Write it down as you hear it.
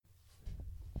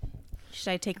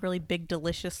Should I take really big,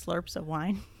 delicious slurps of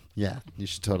wine? Yeah, you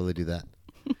should totally do that.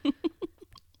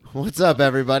 What's up,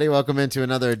 everybody? Welcome into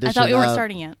another edition. I thought we weren't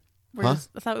starting yet. Huh?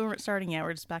 I thought we weren't starting yet.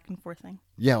 We're just back and forthing.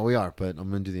 Yeah, we are, but I'm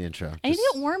going to do the intro. I need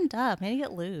to get warmed up. I need to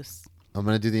get loose. I'm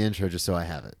going to do the intro just so I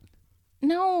have it.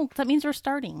 No, that means we're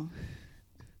starting.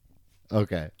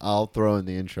 Okay, I'll throw in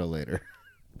the intro later.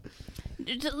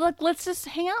 Look, let's just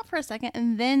hang out for a second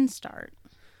and then start.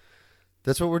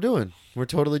 That's what we're doing. We're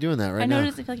totally doing that right now. I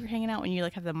noticed I feel like you're hanging out when you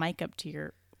have the mic up to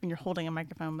your when you're holding a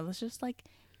microphone, but let's just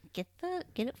get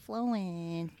it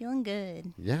flowing, feeling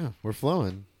good. Yeah, we're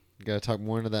flowing. You got to talk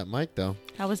more into that mic though.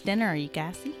 How was dinner? Are you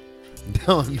gassy?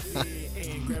 No, I'm not.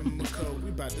 We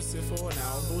about to sit for an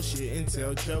hour, bullshit and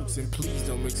tell jokes, and please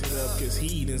don't mix it up, cause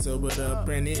he done sobered up.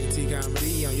 Brandon T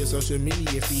Comedy on your social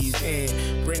media feeds,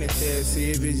 and Brandon Taz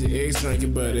said, is your ex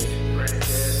drinking buddy? Brandon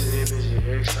Taz said, is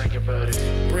your ex drinking buddy?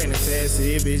 Brandon Taz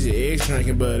said, is your ex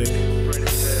drinking buddy? Brandon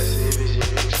Taz said, is your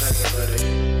ex drinking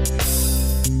buddy?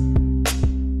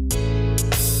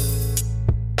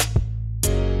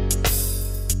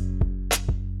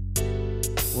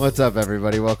 What's up,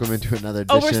 everybody? Welcome into another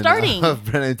edition we're starting. of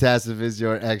Brennan Tassif is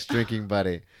your ex-drinking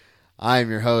buddy. I am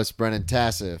your host, Brennan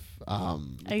Tassif. Are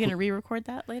you going to re-record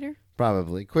that later?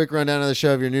 Probably. Quick rundown of the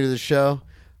show if you're new to the show.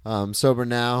 Sober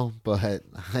now, but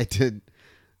I did...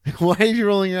 Why are you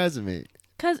rolling your eyes at me?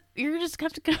 Because you're just going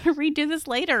to have to redo this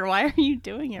later. Why are you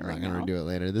doing it I'm right not now? going to redo it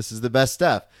later. This is the best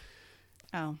stuff.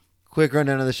 Oh. Quick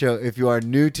rundown of the show. If you are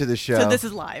new to the show... So this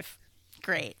is live.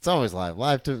 Great. It's always live.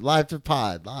 Live to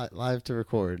pod. Live to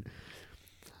record.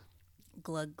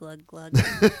 Glug, glug, glug.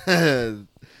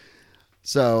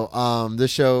 So,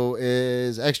 this show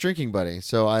is ex-drinking buddy.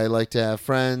 So I like to have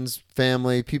friends,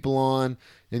 family, people on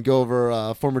and go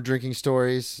over former drinking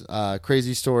stories,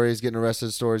 crazy stories, getting arrested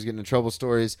stories, getting in trouble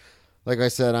stories. Like I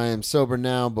said, I am sober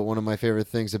now, but one of my favorite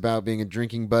things about being a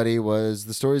drinking buddy was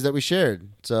the stories that we shared.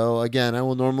 So again, I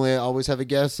will normally always have a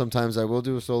guest. Sometimes I will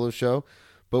do a solo show.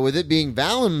 But with it being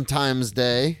Valentine's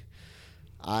Day,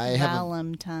 I have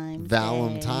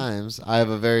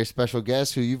a very special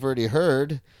guest who you've already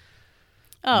heard.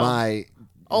 Oh, My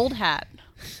old hat.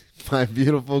 My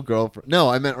beautiful girlfriend. No,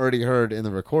 I meant already heard in the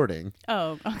recording.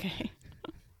 Oh, okay.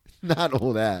 Not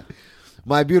old hat.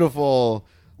 My beautiful,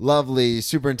 lovely,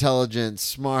 super intelligent,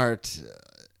 smart,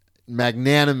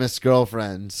 magnanimous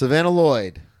girlfriend, Savannah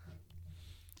Lloyd.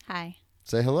 Hi.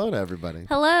 Say hello to everybody.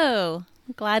 Hello.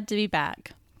 Glad to be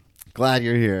back. Glad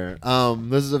you're here.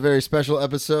 This is a very special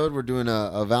episode. We're doing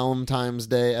a Valentine's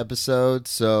Day episode,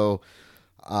 so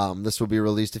this will be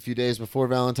released a few days before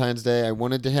Valentine's Day. I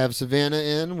wanted to have Savannah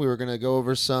in. We were going to go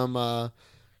over some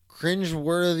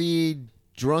cringeworthy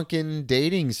drunken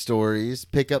dating stories,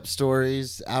 pickup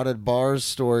stories, out at bars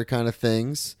story kind of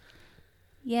things.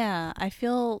 Yeah, I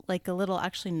feel like a little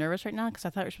actually nervous right now because I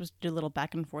thought we were supposed to do a little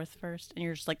back and forth first, and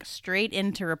you're just straight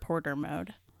into reporter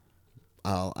mode.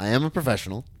 I am a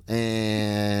professional,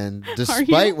 and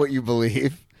despite what you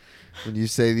believe when you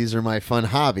say these are my fun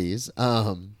hobbies,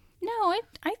 no,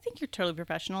 I think you're totally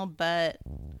professional, but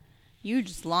you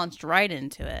just launched right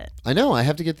into it. I know. I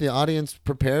have to get the audience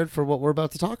prepared for what we're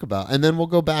about to talk about, and then we'll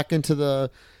go back into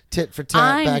the tit for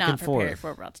tat, back and forth. I'm not prepared for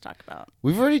what we're about to talk about.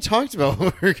 We've already talked about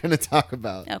what we're going to talk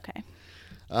about. Okay.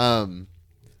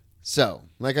 So,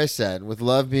 like I said, with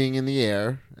love being in the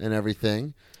air and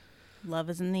everything,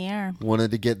 love is in the air. wanted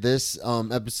to get this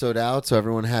episode out so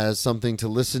everyone has something to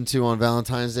listen to on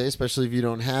Valentine's Day, especially if you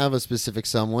don't have a specific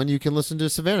someone. You can listen to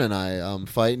Savannah and I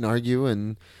fight and argue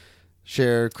and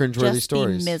share cringeworthy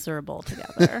stories. Just be miserable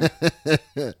together.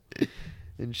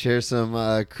 And share some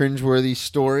cringeworthy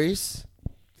stories.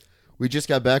 We just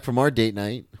got back from our date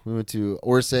night. We went to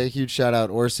Orsay. Huge shout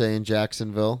out Orsay in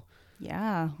Jacksonville.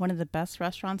 Yeah, one of the best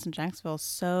restaurants in Jacksonville.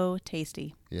 So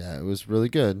tasty. Yeah, it was really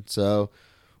good. So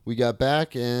we got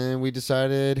back and we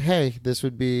decided, hey, this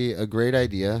would be a great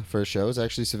idea for a show. It's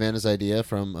actually Savannah's idea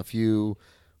from a few,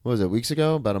 weeks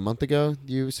ago? About a month ago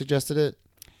you suggested it?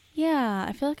 Yeah,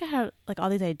 I feel like I had all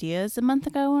these ideas a month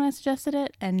ago when I suggested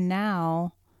it, and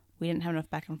now we didn't have enough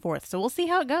back and forth. So we'll see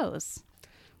how it goes.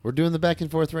 We're doing the back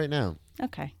and forth right now.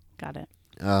 Okay, got it.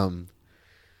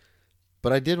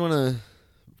 But I did want to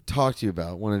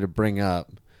wanted to bring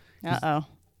up. Uh-oh.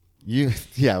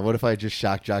 What if I just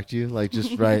shock jocked you?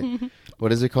 Just right.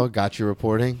 What is it called? Got you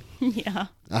reporting? Yeah.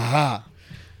 Aha.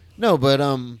 No, but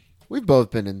we've both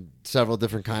been in several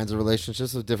different kinds of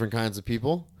relationships with different kinds of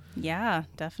people. Yeah,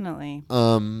 definitely.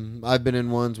 I've been in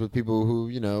ones with people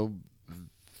who,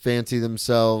 fancy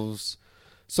themselves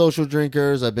social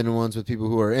drinkers. I've been in ones with people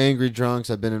who are angry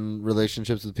drunks. I've been in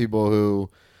relationships with people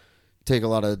who take a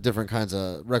lot of different kinds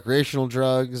of recreational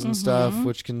drugs and stuff,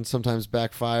 which can sometimes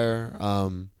backfire.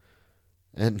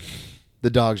 And the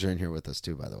dogs are in here with us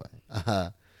too, by the way.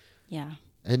 Yeah.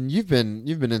 And you've been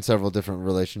in several different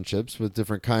relationships with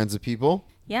different kinds of people.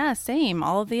 Yeah, same.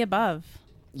 All of the above.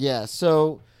 Yeah,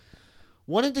 so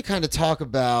wanted to kind of talk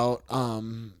about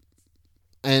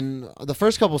and the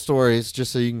first couple stories,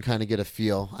 just so you can kind of get a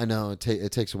feel. I know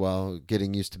it takes a while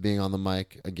getting used to being on the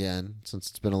mic again, since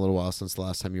it's been a little while since the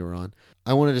last time you were on.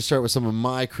 I wanted to start with some of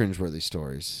my cringeworthy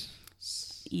stories.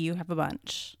 You have a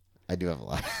bunch. I do have a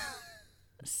lot.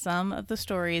 Some of the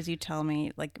stories you tell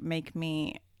me make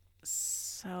me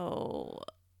so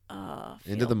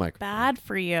Into the microphone. bad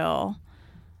for you.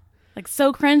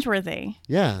 So cringeworthy.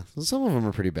 Yeah, some of them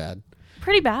are pretty bad.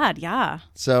 Pretty bad, yeah.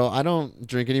 So I don't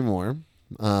drink anymore.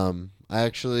 I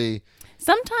actually...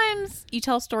 Sometimes you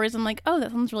tell stories, I'm like, oh,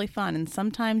 that sounds really fun. And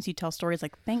sometimes you tell stories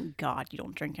like, thank God you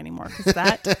don't drink anymore, because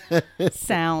that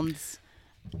sounds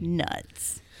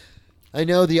nuts. I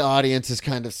know the audience is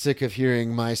kind of sick of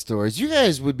hearing my stories. You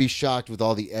guys would be shocked with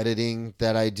all the editing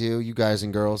that I do. You guys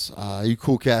and girls, you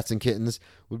cool cats and kittens,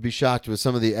 would be shocked with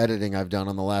some of the editing I've done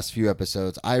on the last few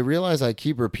episodes. I realize I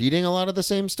keep repeating a lot of the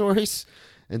same stories,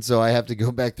 and so I have to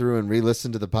go back through and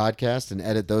re-listen to the podcast and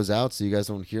edit those out so you guys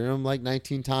don't hear them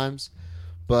 19 times.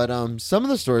 But some of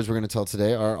the stories we're going to tell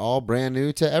today are all brand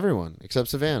new to everyone except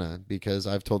Savannah, because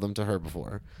I've told them to her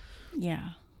before. Yeah.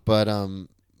 But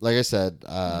like I said...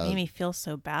 it made me feel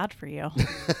so bad for you.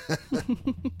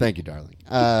 Thank you, darling.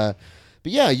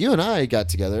 But yeah, you and I got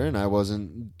together, and I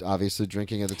wasn't obviously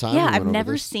drinking at the time. Yeah, I've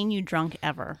never seen you drunk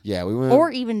ever. Yeah, we went... Or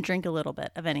even drink a little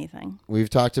bit of anything. We've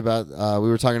talked about... we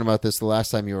were talking about this the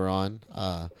last time you were on,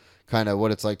 kind of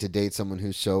what it's like to date someone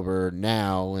who's sober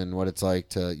now and what it's like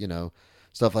to,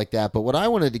 stuff like that. But what I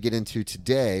wanted to get into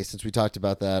today, since we talked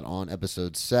about that on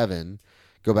episode 7...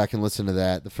 Go back and listen to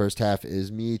that. The first half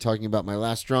is me talking about my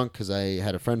last drunk because I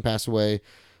had a friend pass away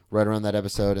right around that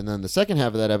episode. And then the second half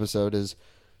of that episode is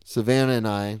Savannah and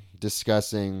I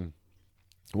discussing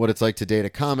what it's like to date a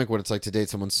comic, what it's like to date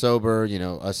someone sober,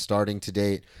 us starting to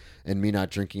date and me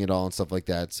not drinking at all and stuff like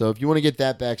that. So if you want to get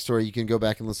that backstory, you can go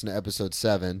back and listen to episode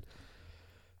 7.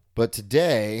 But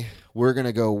today, we're going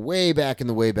to go way back in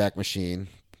the Wayback Machine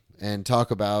and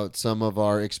talk about some of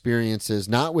our experiences,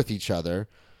 not with each other,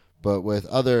 but with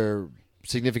other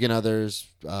significant others,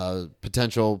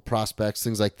 potential prospects,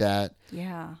 things like that.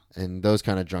 Yeah. And those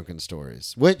kind of drunken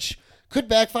stories, which could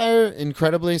backfire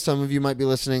incredibly. Some of you might be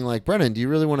listening like, Brennan, do you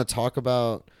really want to talk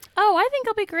about... Oh, I think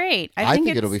it'll be great. I think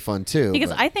it'll be fun too.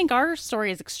 Because I think our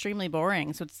story is extremely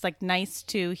boring. So it's nice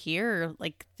to hear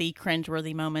the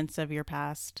cringeworthy moments of your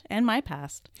past and my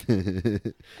past.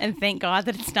 And thank God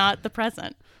that it's not the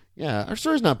present. Yeah, our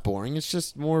story's not boring. It's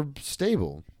just more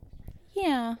stable.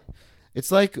 Yeah.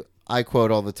 It's like I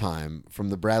quote all the time from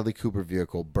the Bradley Cooper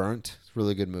vehicle, Burnt. It's a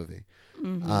really good movie.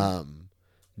 Mm-hmm.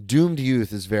 Doomed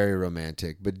youth is very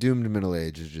romantic, but doomed middle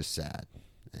age is just sad.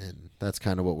 And that's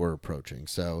kind of what we're approaching.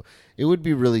 So it would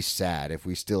be really sad if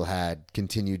we still had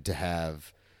continued to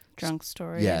have... Drunk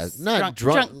stories. Yeah, not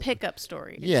drunk pickup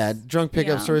stories. Yeah, drunk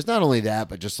pickup stories. Not only that,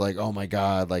 but just oh my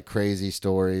God, crazy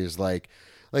stories. Like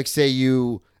say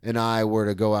you... and I were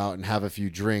to go out and have a few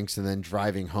drinks, and then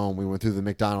driving home, we went through the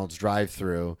McDonald's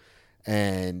drive-thru,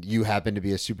 and you happened to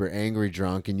be a super angry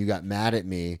drunk, and you got mad at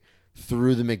me,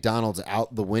 threw the McDonald's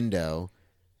out the window,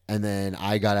 and then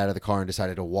I got out of the car and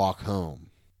decided to walk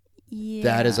home. Yeah.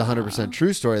 That is a 100%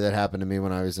 true story that happened to me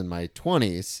when I was in my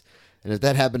 20s. And if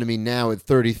that happened to me now at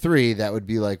 33, that would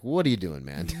be what are you doing,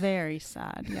 man? Very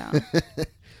sad, yeah.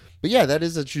 But yeah, that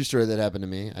is a true story that happened to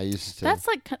me. I used to... That's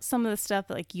some of the stuff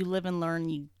that you live and learn,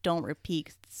 you don't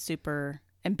repeat. It's super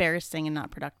embarrassing and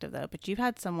not productive, though. But you've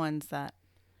had some ones that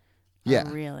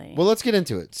really... Well, let's get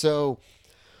into it. So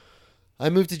I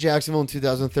moved to Jacksonville in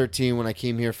 2013 when I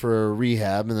came here for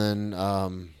rehab. And then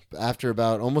after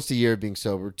about almost a year of being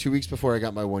sober, 2 weeks before I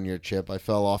got my 1-year chip, I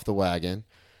fell off the wagon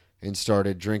and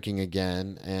started drinking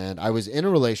again. And I was in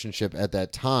a relationship at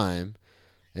that time.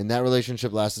 And that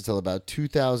relationship lasted till about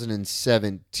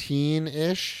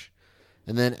 2017-ish.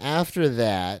 And then after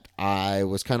that, I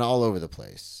was kind of all over the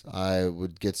place. I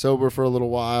would get sober for a little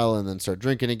while and then start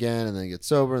drinking again and then get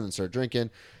sober and then start drinking.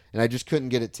 And I just couldn't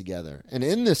get it together. And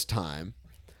in this time,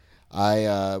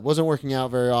 I wasn't working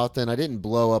out very often. I didn't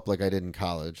blow up like I did in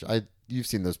college. You've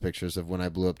seen those pictures of when I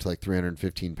blew up to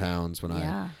 315 pounds when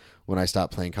I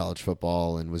stopped playing college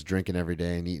football and was drinking every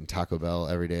day and eating Taco Bell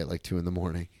every day at 2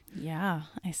 a.m. Yeah,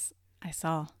 I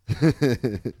saw.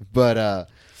 But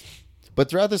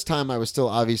throughout this time, I was still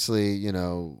obviously,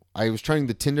 I was trying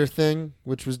the Tinder thing,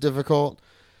 which was difficult.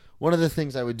 One of the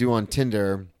things I would do on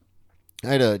Tinder, I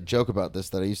had a joke about this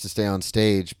that I used to stay on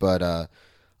stage, but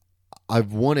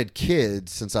I've wanted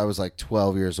kids since I was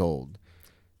 12 years old.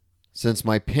 since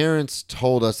my parents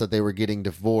told us that they were getting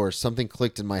divorced, something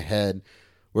clicked in my head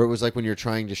where it was like when you're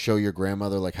trying to show your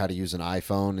grandmother like how to use an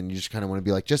iPhone and you just kind of want to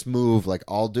be like, just move, like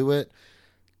I'll do it.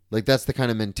 Like that's the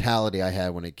kind of mentality I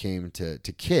had when it came to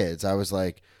kids. I was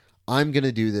like, I'm going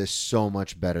to do this so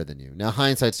much better than you. Now,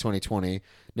 hindsight's 2020,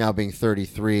 now being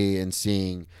 33 and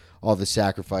seeing all the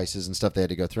sacrifices and stuff they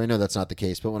had to go through. I know that's not the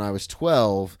case, but when I was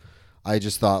 12, I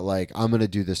just thought like, I'm going to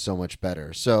do this so much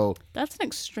better. So That's an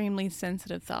extremely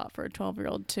sensitive thought for a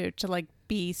 12-year-old too, to like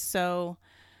be so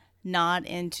not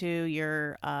into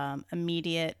your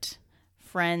immediate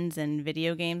friends and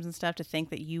video games and stuff, to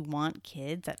think that you want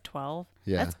kids at 12.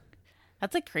 yeah.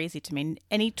 That's like crazy to me.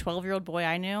 Any 12-year-old boy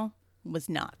I knew was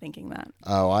not thinking that.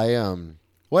 Oh,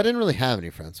 well, I didn't really have any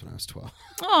friends when I was 12.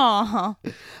 Aw.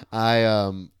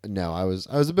 No, I was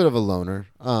a bit of a loner.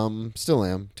 Still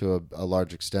am to a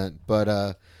large extent,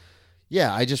 but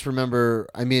yeah, I just remember,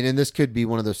 I mean, and this could be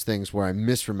one of those things where I'm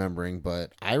misremembering,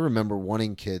 but I remember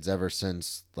wanting kids ever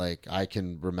since like I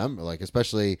can remember, like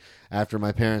especially after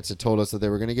my parents had told us that they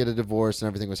were going to get a divorce and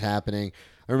everything was happening.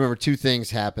 I remember two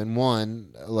things happened.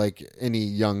 One, like any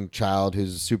young child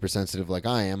who's super sensitive like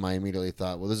I am, I immediately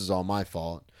thought, well, this is all my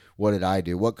fault. What did I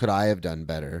do? What could I have done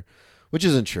better? Which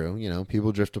isn't true. You know,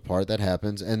 people drift apart. That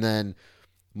happens. And then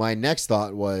my next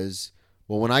thought was,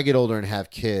 well, when I get older and have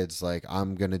kids, like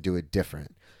I'm going to do it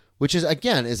different, which is,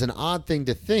 again, is an odd thing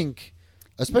to think,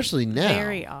 especially now.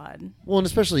 Very odd. Well, and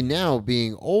especially now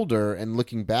being older and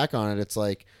looking back on it, it's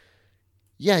like,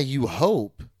 yeah, you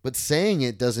hope, but saying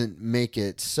it doesn't make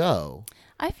it so.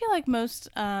 I feel like most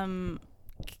young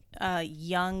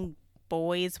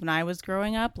boys when I was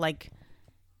growing up, like,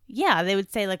 yeah, they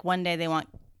would say like one day they want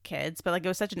kids, but like it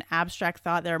was such an abstract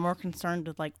thought. They were more concerned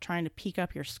with like trying to peek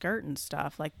up your skirt and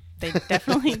stuff. Like they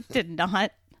definitely did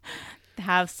not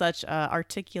have such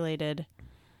articulated,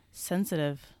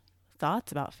 sensitive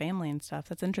thoughts about family and stuff.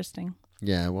 That's interesting.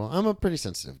 Yeah, well, I'm a pretty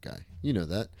sensitive guy. You know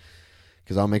that.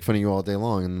 Because I'll make fun of you all day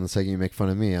long, and the second you make fun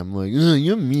of me, I'm like,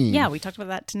 you're mean. Yeah, we talked about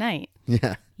that tonight.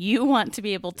 Yeah. You want to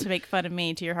be able to make fun of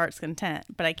me to your heart's content,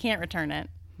 but I can't return it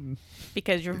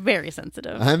because you're very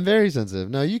sensitive. I'm very sensitive.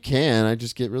 No, you can. I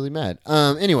just get really mad.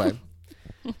 Anyway,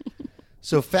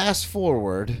 so fast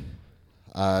forward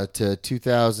to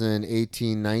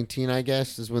 2018-19, I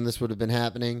guess, is when this would have been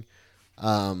happening.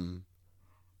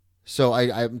 So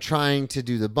I'm trying to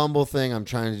do the Bumble thing. I'm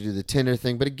trying to do the Tinder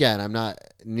thing. But again, I'm not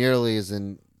nearly as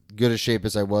in good a shape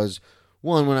as I was,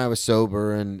 one, when I was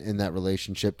sober and in that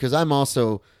relationship. Because I'm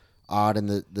also odd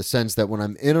in the sense that when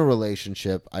I'm in a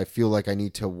relationship, I feel like I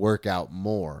need to work out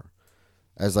more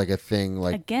as like a thing.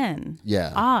 Like Again.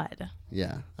 Yeah. Odd.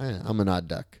 Yeah. I'm an odd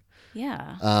duck.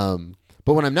 Yeah.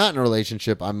 But when I'm not in a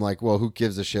relationship, I'm like, well, who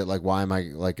gives a shit? Like, why am I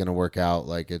like going to work out?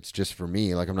 Like, it's just for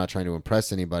me. Like, I'm not trying to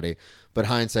impress anybody. But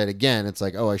hindsight, again, it's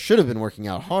like, oh, I should have been working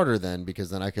out harder then, because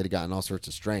then I could have gotten all sorts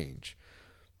of strange.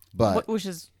 But Which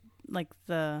is like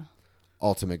the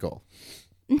ultimate goal.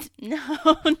 no,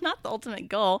 not the ultimate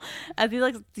goal. I feel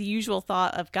like it's the usual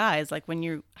thought of guys. Like when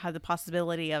you have the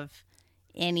possibility of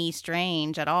any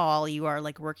strange at all, you are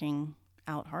like working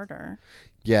out harder.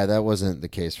 Yeah, that wasn't the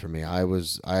case for me. I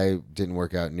didn't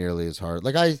work out nearly as hard.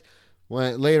 Like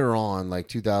when later on, like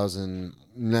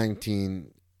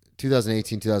 2018,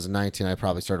 2019, I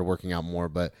probably started working out more.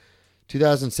 But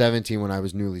 2017, when I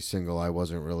was newly single, I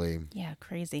wasn't really. Yeah,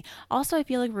 crazy. Also, I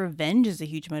feel like revenge is a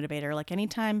huge motivator. Like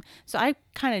anytime, so I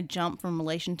kind of jump from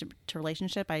relationship to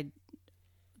relationship.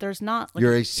 There's not. Like,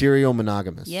 You're a serial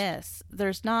monogamous. Yes,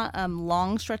 there's not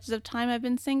long stretches of time I've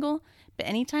been single, but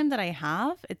anytime that I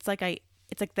have, it's like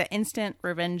the instant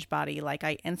revenge body. Like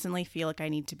I instantly feel like I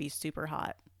need to be super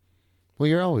hot. Well,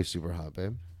 you're always super hot,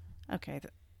 babe. Okay,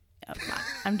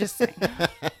 I'm just saying.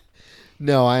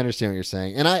 No, I understand what you're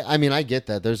saying. And I mean, I get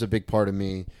that. There's a big part of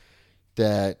me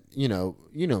that, you know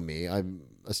me. I'm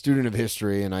a student of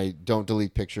history and I don't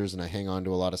delete pictures and I hang on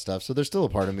to a lot of stuff. So there's still a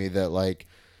part of me that like,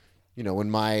 you know,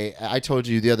 when I told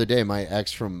you the other day, my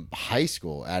ex from high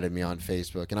school added me on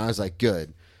Facebook and I was like,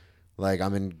 good. Like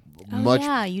I'm in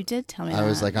yeah, you did tell me that. I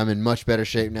was like, I'm in much better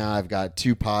shape now. I've got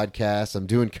 2 podcasts. I'm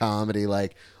doing comedy,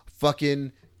 like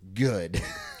fucking good.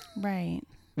 Right.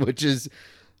 Which is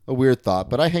a weird thought,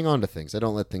 but I hang on to things. I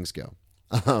don't let things go.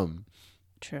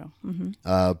 True.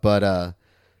 Mm-hmm.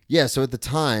 Yeah, so at the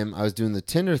time I was doing the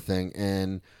Tinder thing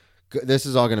and this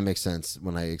is all going to make sense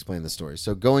when I explain the story.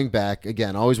 So going back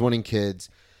again, always wanting kids.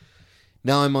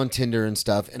 Now I'm on Tinder and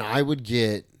stuff and I would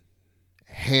get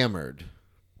hammered,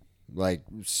 like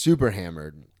super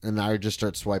hammered. And I would just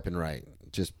start swiping right.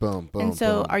 Just boom, boom, And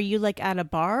so boom. are you like at a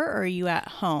bar or are you at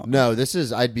home? No,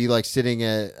 I'd be like sitting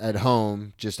at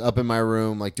home, just up in my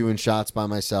room, like doing shots by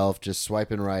myself, just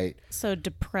swiping right. So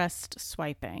depressed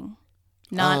swiping.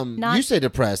 You Not say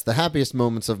depressed. The happiest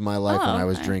moments of my life when I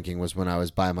was okay. drinking was when I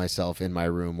was by myself in my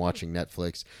room watching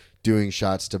Netflix, doing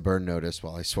shots to burn notice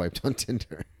while I swiped on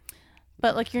Tinder.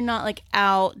 But like you're not like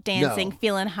out dancing, No.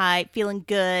 feeling hype, feeling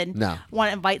good. No. Want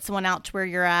to invite someone out to where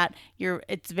you're at.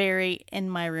 It's very in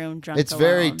my room drunk. It's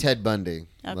very alone. Ted Bundy.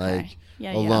 Okay. Like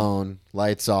Yeah, alone,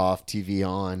 lights off, TV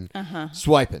on,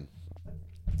 swiping.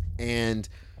 And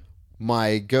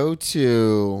my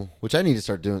go-to, which I need to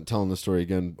start telling the story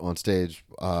again on stage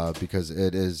because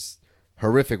it is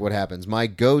horrific what happens. My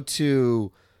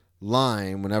go-to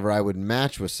line whenever I would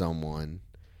match with someone,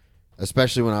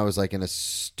 especially when I was like in a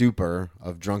stupor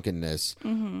of drunkenness,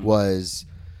 was,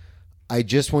 I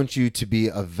just want you to be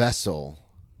a vessel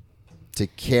to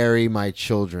carry my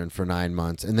children for 9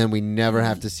 months, and then we never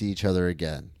have to see each other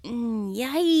again.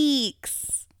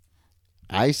 Yikes.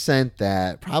 I sent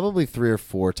that probably 3 or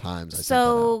 4 times.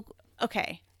 So,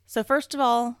 okay. So first of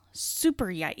all, super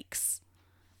yikes.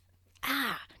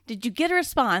 Did you get a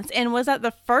response? And was that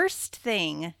the first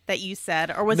thing that you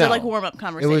said? Or was it No. like warm-up It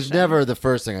conversation? was never the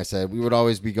first thing I said. We would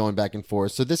always be going back and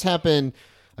forth. So this happened,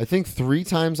 I think, 3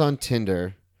 times on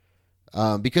Tinder.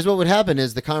 Because what would happen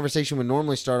is the conversation would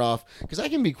normally start off, because I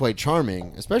can be quite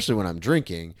charming, especially when I'm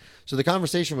drinking. So the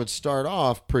conversation would start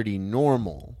off pretty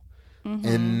normal.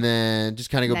 And then just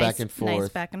kind of go back and forth. Nice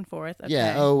back and forth. Okay.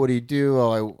 Yeah. Oh, what do you do?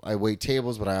 Oh, I wait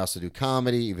tables, but I also do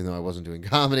comedy, even though I wasn't doing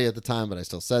comedy at the time. But I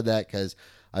still said that because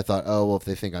I thought, oh, well, if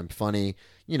they think I'm funny,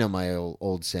 you know, my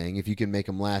old saying, if you can make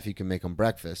them laugh, you can make them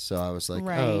breakfast. So I was like,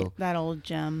 Right. oh, That old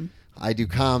gem. I do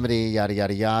comedy, yada,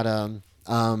 yada, yada.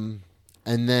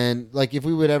 And then, like, if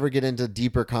we would ever get into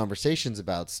deeper conversations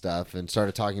about stuff and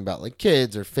started talking about, like,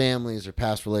 kids or families or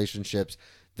past relationships,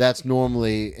 that's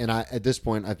normally, and at this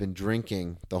point, I've been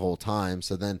drinking the whole time.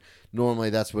 So then normally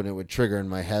that's when it would trigger in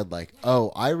my head, like,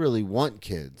 oh, I really want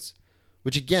kids.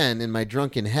 Which, again, in my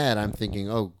drunken head, I'm thinking,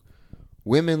 oh,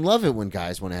 women love it when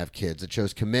guys want to have kids. It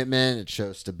shows commitment. It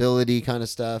shows stability kind of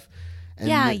stuff.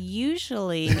 And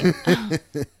Usually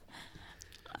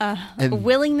And-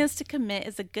 willingness to commit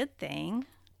is a good thing.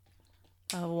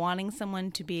 Wanting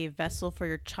someone to be a vessel for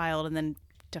your child and then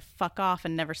to fuck off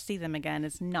and never see them again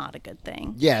is not a good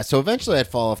thing. Yeah, so eventually I'd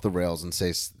fall off the rails and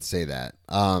say that.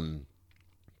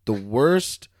 The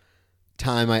worst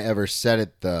time I ever said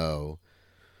it, though,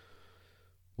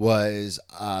 was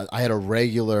I had a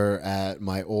regular at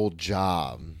my old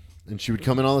job, and she would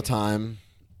come in all the time.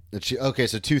 And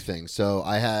so 2 things. So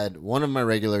I had one of my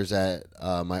regulars at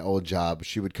my old job.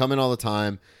 She would come in all the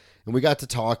time, and we got to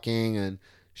talking, and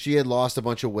she had lost a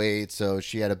bunch of weight, so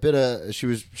she had she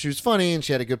was funny and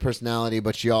she had a good personality,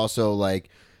 but she also, like,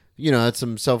 you know, had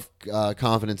some self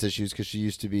confidence issues because she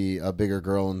used to be a bigger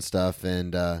girl and stuff.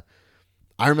 And I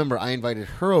remember I invited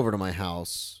her over to my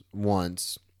house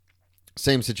once.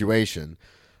 Same situation.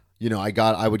 You know,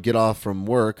 I would get off from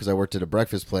work because I worked at a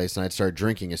breakfast place, and I'd start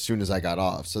drinking as soon as I got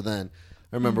off. So then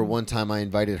I remember one time I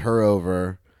invited her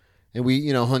over, and we,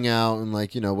 you know, hung out and,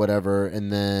 like, you know, whatever.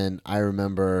 And then I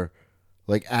remember,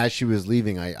 like, as she was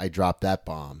leaving, I dropped that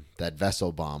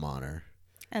vessel bomb on her.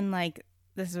 And like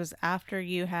this was after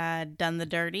you had done the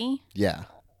dirty. Yeah.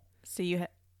 So you had,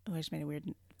 I just made a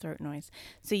weird throat noise.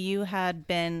 So you had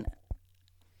been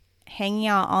hanging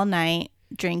out all night,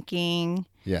 drinking.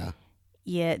 Yeah.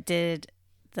 You did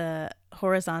the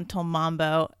horizontal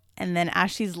mambo. And then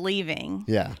as she's leaving,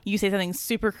 Yeah. you say something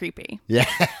super creepy.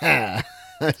 Yeah.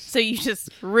 So you just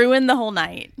ruined the whole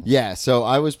night. Yeah. So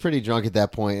I was pretty drunk at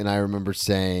that point, and I remember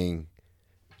saying,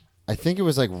 I think it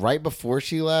was like right before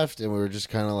she left, and we were just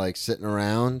kind of like sitting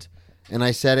around, and I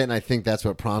said it, and I think that's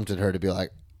what prompted her to be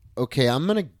like, okay, I'm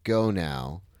going to go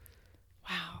now.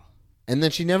 Wow. And then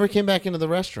she never came back into the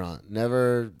restaurant,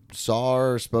 never saw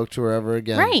her or spoke to her ever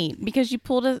again. Right. Because you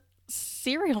pulled a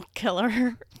serial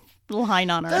killer line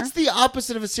on her. That's the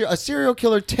opposite of a serial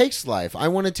killer takes life. I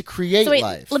wanted to create So wait,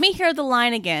 life. let me hear the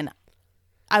line again.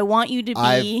 I want you to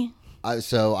be...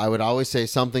 So I would always say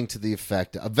something to the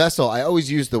effect, a vessel. I always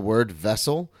use the word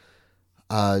vessel.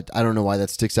 I don't know why that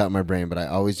sticks out in my brain, but I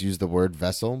always use the word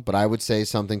vessel. But I would say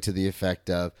something to the effect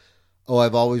of, oh,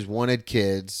 I've always wanted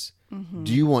kids. Mm-hmm.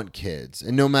 Do you want kids?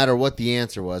 And no matter what the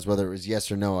answer was, whether it was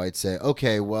yes or no, I'd say,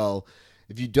 okay, well,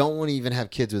 if you don't want to even have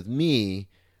kids with me,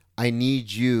 I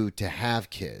need you to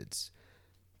have kids.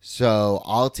 So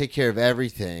I'll take care of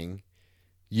everything.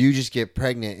 You just get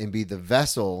pregnant and be the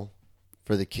vessel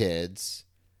for the kids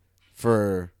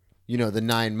for, you know, the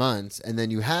 9 months, and then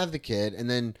you have the kid, and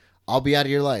then I'll be out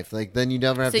of your life. Like, then you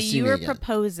never have So to see you me were again.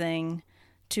 proposing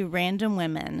to random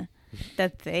women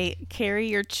that they carry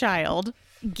your child,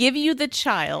 give you the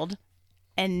child,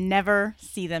 and never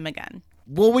see them again?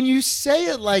 Well, when you say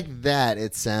it like that,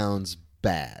 it sounds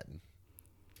bad.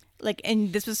 Like,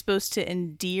 and this was supposed to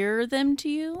endear them to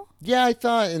you? Yeah, I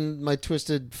thought in my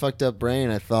twisted, fucked up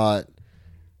brain, I thought,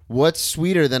 what's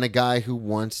sweeter than a guy who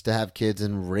wants to have kids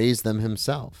and raise them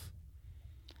himself?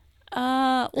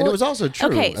 Well, And it was also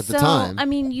true at the time. I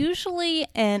mean, usually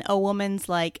in a woman's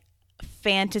like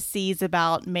fantasies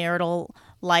about marital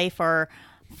life or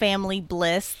family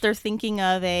bliss, they're thinking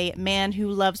of a man who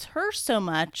loves her so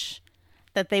much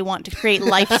that they want to create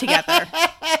life together.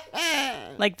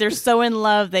 Like they're so in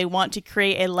love, they want to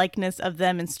create a likeness of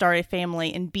them and start a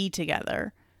family and be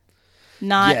together.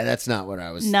 Not Yeah, that's not what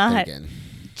I was not thinking.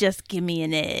 just give me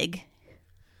an egg.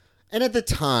 And at the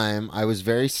time, I was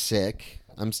very sick.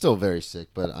 I'm still very sick,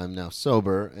 but I'm now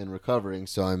sober and recovering,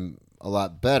 so I'm a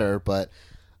lot better. But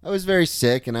I was very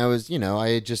sick, and I was, I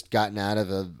had just gotten out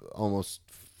of a almost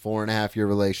 4.5-year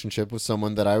relationship with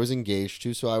someone that I was engaged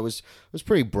to, so I was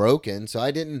pretty broken. So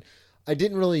I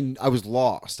was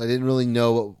lost. I didn't really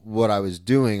know what I was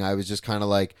doing. I was just kind of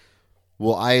like,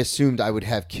 well, I assumed I would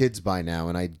have kids by now,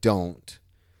 and I don't.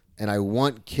 And I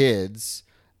want kids,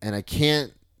 and I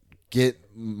can't get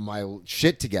my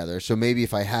shit together. So maybe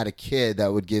if I had a kid,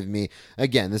 that would give me,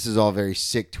 again, this is all very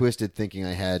sick, twisted thinking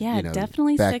I had, Yeah,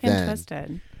 definitely back sick then. and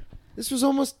twisted. This was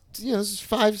almost, this is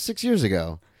 5-6 years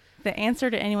ago. The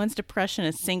answer to anyone's depression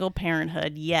is single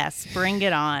parenthood. Yes, bring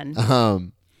it on.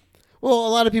 Well, a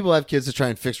lot of people have kids to try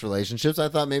and fix relationships. I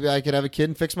thought maybe I could have a kid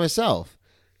and fix myself.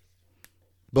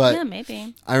 But Yeah,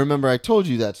 maybe. I remember I told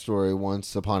you that story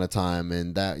once upon a time,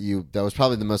 and that was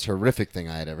probably the most horrific thing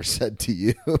I had ever said to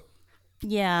you.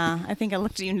 Yeah, I think I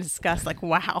looked at you in disgust, like,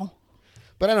 wow.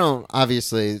 But I don't,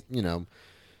 obviously,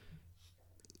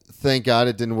 thank God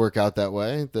it didn't work out that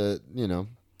way.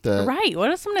 Right. What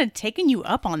if someone had taken you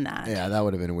up on that? Yeah, that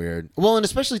would have been weird. Well, and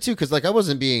especially, too, because, I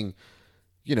wasn't being,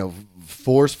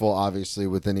 forceful, obviously,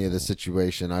 with any of the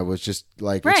situation. I was just,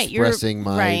 expressing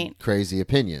my crazy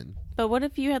opinion. But what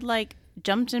if you had,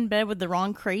 jumped in bed with the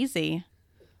wrong crazy?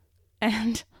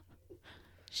 And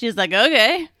she was like,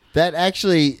 okay. That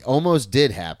actually almost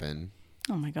did happen.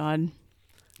 Oh, my God.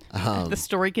 The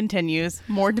story continues.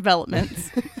 More developments.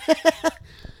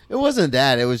 It wasn't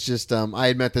that. It was just I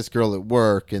had met this girl at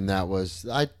work, and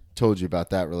I told you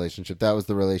about that relationship. That was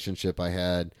the relationship I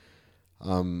had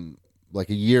a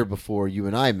year before you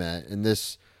and I met. And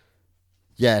this,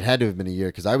 yeah, it had to have been a year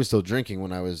because I was still drinking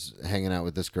when I was hanging out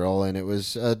with this girl, and it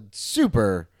was a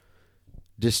super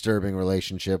disturbing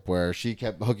relationship where she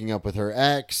kept hooking up with her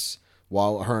ex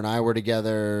while her and I were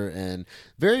together, and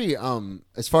very,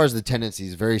 as far as the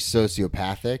tendencies, very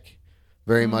sociopathic,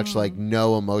 very much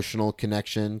no emotional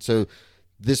connection. So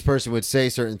this person would say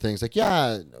certain things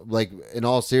in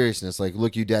all seriousness,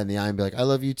 look you dead in the eye and be like, I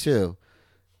love you too.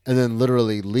 And then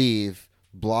literally leave,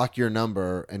 block your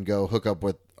number, and go hook up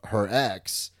with her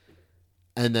ex.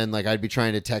 And then I'd be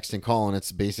trying to text and call, and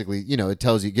it's basically,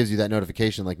 it gives you that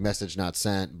notification, message not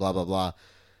sent, blah, blah, blah.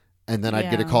 And then I'd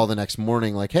get a call the next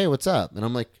morning hey, what's up? And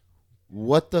I'm like,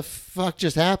 what the fuck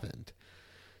just happened?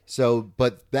 So,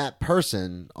 but that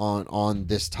person on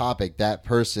this topic, that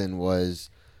person was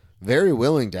very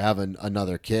willing to have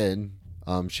another kid.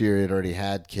 She had already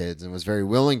had kids and was very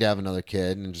willing to have another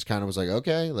kid, and just kind of was like,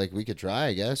 okay, we could try,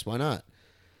 I guess. Why not?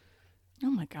 Oh,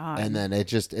 my God. And then it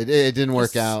didn't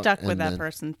work out. Stuck with that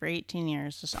person for 18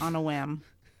 years, just on a whim.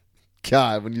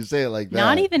 God, when you say it like that.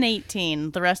 Not even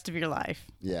 18, the rest of your life.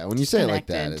 Yeah, when you say it like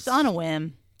that, it's just on a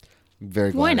whim.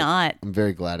 Very glad. Why not? I'm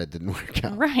very glad it didn't work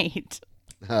out. Right.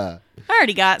 I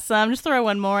already got some. Just throw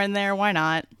one more in there. Why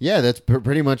not? Yeah, that's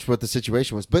pretty much what the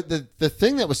situation was. But the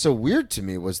thing that was so weird to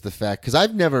me was the fact, because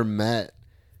I've never met,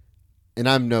 and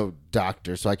I'm no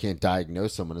doctor, so I can't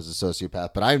diagnose someone as a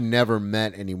sociopath, but I've never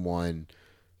met anyone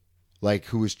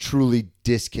who was truly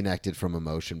disconnected from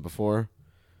emotion before.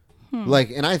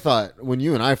 And I thought when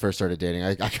you and I first started dating,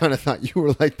 I kind of thought you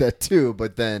were like that too,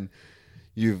 but then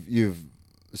you've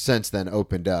since then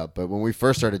opened up. But when we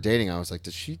first started dating, I was like,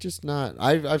 does she just not?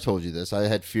 I've told you this. I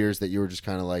had fears that you were just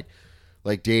kind of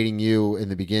like dating you in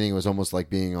the beginning was almost like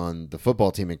being on the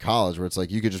football team in college, where it's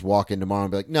you could just walk in tomorrow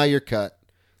and be like, no, you're cut.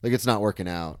 It's not working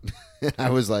out.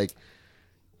 I was like,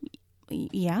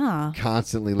 yeah,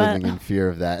 constantly living in fear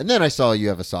of that. And then I saw you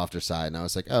have a softer side, and I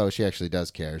was like, oh, she actually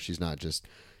does care. She's not just,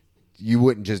 you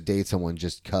wouldn't just date someone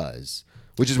just cuz,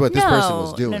 which is what this person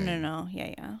was doing. No.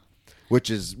 Yeah. Which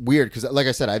is weird because, like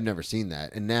I said, I've never seen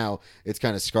that. And now it's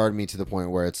kind of scarred me to the point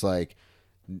where it's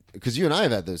because you and I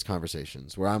have had those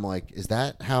conversations where I'm like, is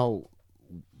that how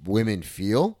women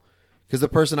feel? Because the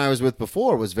person I was with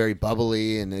before was very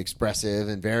bubbly and expressive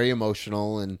and very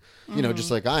emotional and, you know,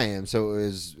 just like I am. So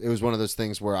it was one of those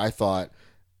things where I thought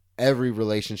every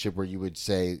relationship where you would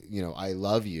say, you know, I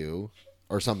love you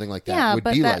or something like that would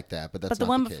be like that. But that's But the not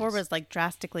one the before case. was like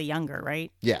drastically younger, right?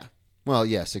 Yeah. Well,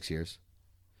 yeah, 6 years.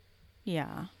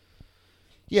 Yeah.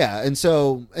 Yeah. And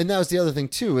that was the other thing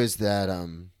too, is that,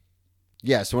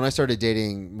 so when I started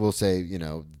dating, we'll say, you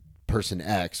know, person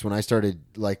X, when I started,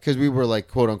 like, because we were like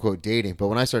quote unquote dating, but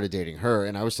when I started dating her,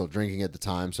 and I was still drinking at the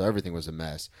time, so everything was a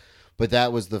mess, but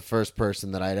that was the first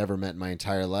person that I'd ever met in my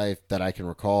entire life that I can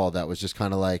recall that was just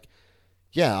kind of like,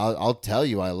 yeah, I'll tell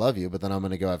you I love you, but then I'm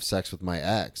gonna go have sex with my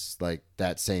ex like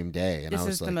that same day. And This I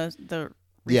was is like, the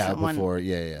recent one. before,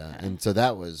 yeah, and so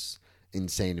that was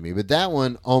insane to me. But that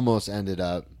one almost ended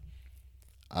up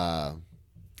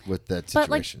with that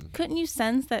situation. But like, couldn't you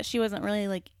sense that she wasn't really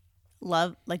like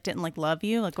didn't love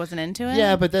you, like wasn't into it?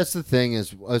 Yeah, but that's the thing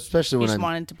is, especially You when just I'm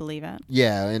wanted to believe it.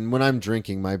 yeah, and when I'm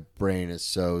drinking, my brain is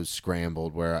so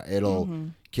scrambled where it'll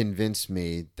convince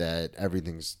me that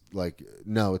everything's like,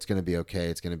 no, it's going to be okay,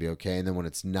 it's going to be okay, and then when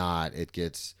it's not, it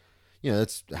gets, you know,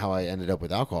 that's how I ended up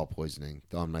with alcohol poisoning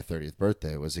on my 30th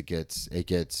birthday. Was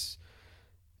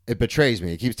it betrays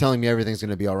me. It keeps telling me everything's going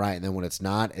to be all right, and then when it's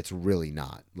not, it's really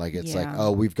not. Like it's like,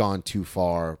 oh, we've gone too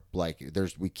far. Like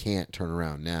we can't turn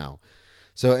around now.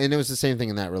 So, and it was the same thing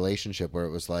in that relationship where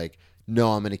it was like,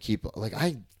 no, I'm going to keep, like,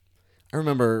 I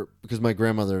remember because my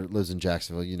grandmother lives in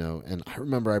Jacksonville, you know, and I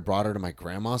remember I brought her to my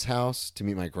grandma's house to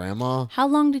meet my grandma. How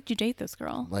long did you date this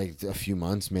girl? Like a few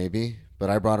months maybe. But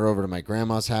I brought her over to my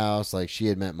grandma's house. Like she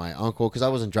had met my uncle because I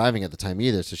wasn't driving at the time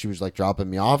either. So she was like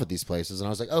dropping me off at these places. And I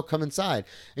was like, oh, come inside.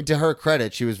 And to her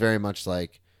credit, she was very much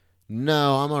like,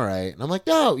 no, I'm all right. And I'm like,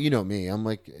 no, you know me. I'm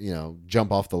like, you know,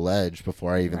 jump off the ledge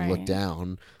before I even look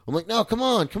down. I'm like, no, come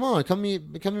on. Come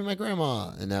meet my grandma.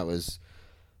 And that was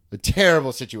a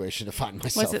terrible situation to find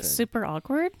myself in. Was it super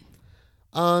awkward?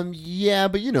 Yeah,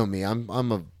 but you know me. I'm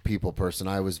a people person.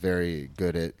 I was very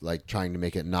good at like trying to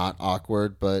make it not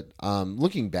awkward, but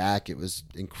looking back, it was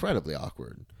incredibly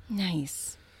awkward.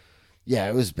 Nice. Yeah,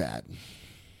 it was bad.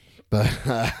 But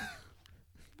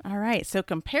all right, so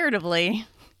comparatively,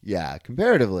 yeah,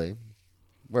 comparatively,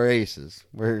 we're aces.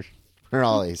 We're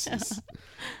all aces.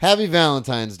 Happy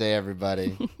Valentine's Day,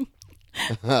 everybody.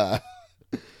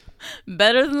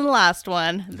 better than the last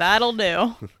one. That'll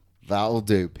do. That'll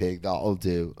do, pig. That'll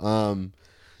do.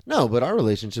 No, but our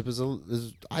relationship is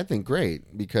I think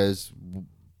great because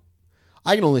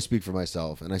I can only speak for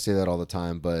myself, and I say that all the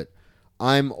time. But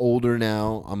I'm older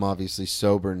now. I'm obviously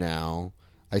sober now.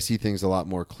 I see things a lot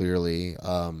more clearly.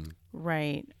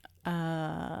 Right.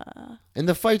 And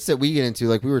the fights that we get into,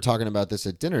 like we were talking about this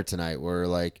at dinner tonight, where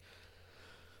like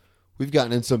we've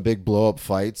gotten in some big blow up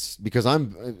fights because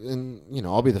and you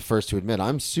know, I'll be the first to admit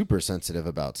I'm super sensitive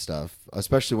about stuff,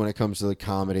 especially when it comes to the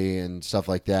comedy and stuff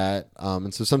like that.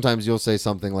 And so sometimes you'll say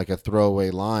something like a throwaway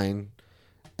line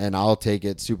and I'll take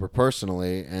it super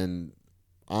personally, and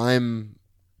I'm,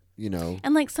 you know.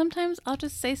 And like sometimes I'll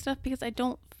just say stuff because I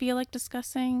don't feel like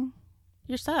discussing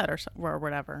your set or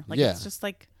whatever. Like it's just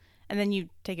like, and then you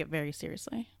take it very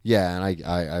seriously. Yeah, and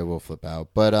I will flip out.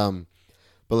 But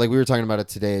like we were talking about it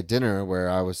today at dinner where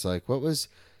I was like, what was,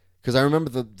 because I remember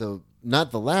the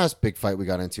not the last big fight we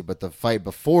got into, but the fight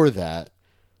before that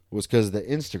was because of the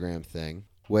Instagram thing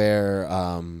where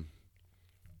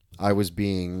I was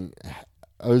being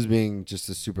just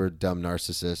a super dumb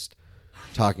narcissist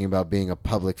talking about being a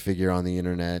public figure on the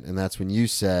internet. And that's when you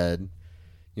said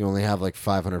you only have like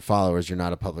 500 followers. You're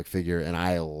not a public figure. And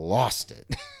I lost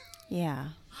it. Yeah,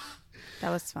 that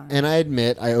was fun. And I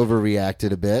admit I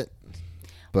overreacted a bit.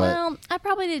 But, well, I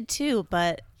probably did too,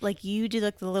 but like you do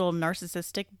like the little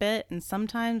narcissistic bit, and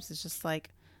sometimes it's just like,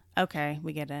 okay,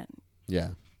 we get it. Yeah.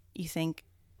 You think,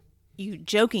 you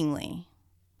jokingly,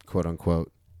 quote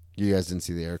unquote, you guys didn't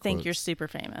see the air quotes. Think you're super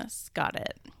famous. Got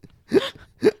it.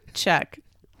 Check.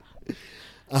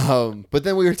 But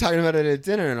then we were talking about it at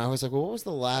dinner, and I was like, well, what was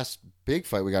the last big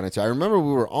fight we got into? I remember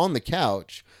we were on the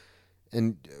couch,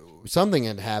 and something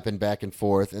had happened back and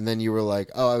forth, and then you were like,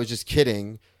 oh, I was just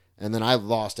kidding. And then I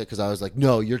lost it because I was like,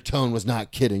 no, your tone was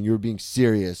not kidding. You were being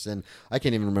serious. And I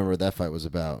can't even remember what that fight was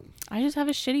about. I just have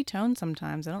a shitty tone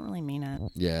sometimes. I don't really mean it.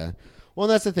 Yeah. Well,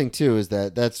 that's the thing, too, is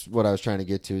that's what I was trying to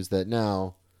get to, is that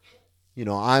now, you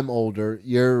know, I'm older.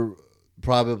 You're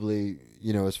probably,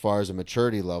 you know, as far as a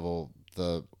maturity level,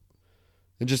 and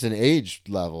just an age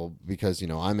level, because, you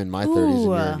know, I'm in my 30s and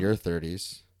you're in your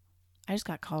 30s. I just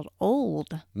got called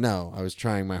old. No, I was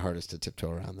trying my hardest to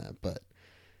tiptoe around that, but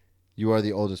you are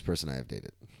the oldest person I have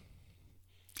dated.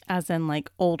 As in, like,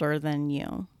 older than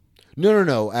you.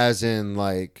 No. As in,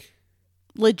 like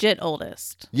legit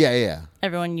oldest. Yeah.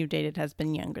 Everyone you dated has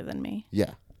been younger than me.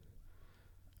 Yeah.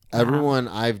 Everyone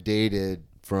I've dated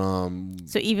from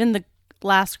So even the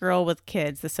last girl with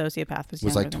kids, the sociopath, was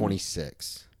like younger than me.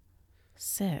 26.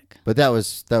 Sick. But that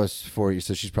was 4 years,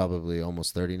 so she's probably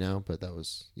almost 30 now. But that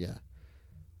was It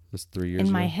was 3 years.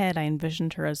 In my ago. head, I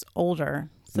envisioned her as older,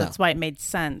 so No. that's why it made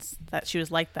sense that she was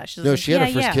like that. She was No, like, she had her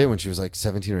first yeah. kid when she was like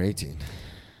 17 or 18.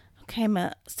 Okay, I'm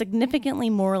significantly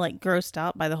more like grossed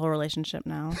out by the whole relationship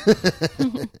now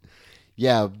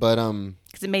Yeah, but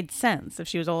because it made sense if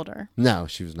she was older. no,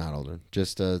 she was not older.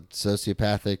 Just a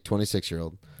sociopathic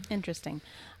 26-year-old. Interesting.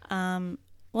 Well,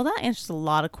 that answers a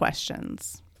lot of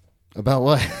questions. About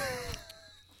what?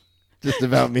 Just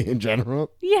about me in general?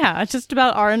 Yeah, just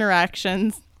about our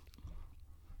interactions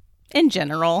in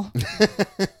general.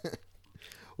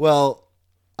 Well,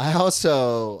 I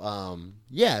also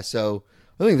so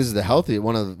I think this is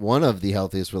one of the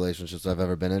healthiest relationships I've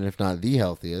ever been in, if not the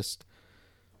healthiest,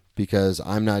 because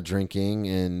I'm not drinking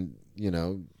and,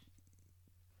 you're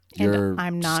And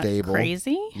I'm not stable.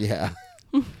 crazy. Yeah.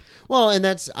 Well, and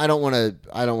that's I don't want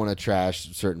to trash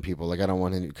certain people. Like I don't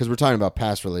want to, because we're talking about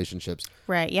past relationships.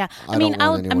 Right, yeah. I don't want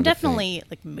anyone I'm to definitely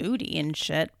like moody and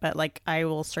shit, but like I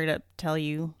will straight up tell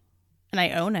you and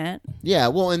I own it. Yeah,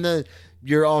 well, and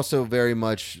you're also very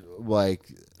much like,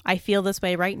 I feel this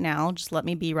way right now. Just let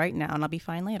me be right now and I'll be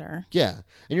fine later. yeah.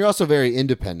 And you're also very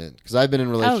independent, because I've been in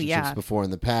relationships yeah. before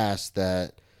in the past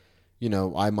that,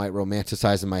 I might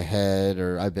romanticize in my head,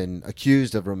 or I've been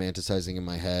accused of romanticizing in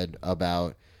my head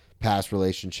about past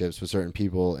relationships with certain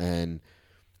people. And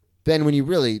then when you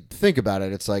really think about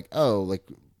it, it's like, oh, like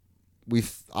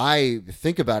I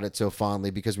think about it so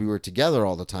fondly because we were together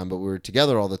all the time, but we were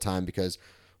together all the time because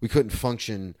we couldn't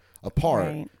function apart.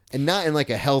 Right. And not in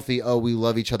like a healthy, oh, we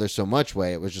love each other so much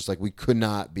way. It was just like we could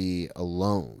not be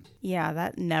alone. Yeah,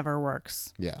 that never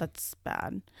works. Yeah. That's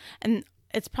bad. And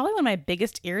it's probably one of my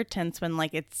biggest irritants when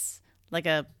like it's like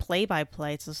a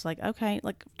play-by-play. It's just like, okay,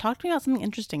 like talk to me about something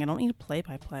interesting. I don't need a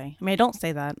play-by-play. I mean, I don't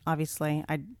say that, obviously.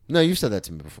 No, you've said that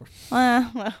to me before.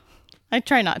 Well, I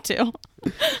try not to.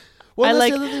 Well, I that's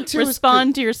like the other thing, too, is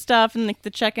respond to your stuff and like the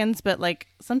check-ins, but like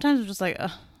sometimes I'm just like,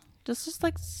 just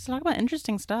like talk about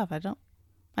interesting stuff.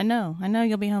 I know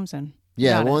you'll be home soon.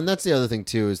 Yeah, Got well, it. and that's the other thing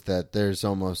too, is that there's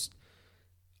almost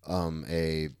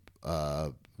a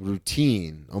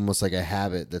routine, almost like a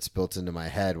habit that's built into my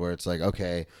head where it's like,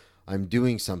 okay, I'm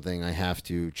doing something, I have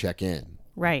to check in.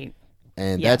 Right.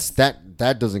 And Yes. that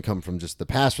doesn't come from just the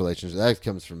past relationship. That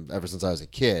comes from ever since I was a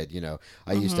kid.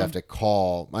 I used to have to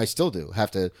call. I still do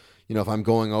have to. If I'm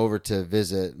going over to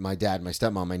visit my dad and my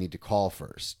stepmom, I need to call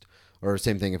first. Or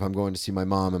same thing, if I'm going to see my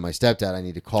mom and my stepdad, I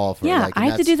need to call first. Yeah, I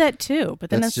have to do that too. But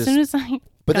then as that's soon as I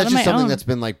But got that's on just my something own, that's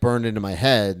been like burned into my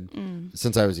head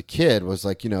since I was a kid. Was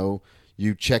like,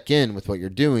 you check in with what you're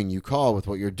doing, you call with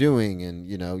what you're doing, and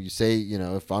you say,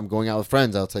 if I'm going out with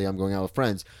friends, I'll tell you I'm going out with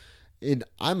friends. And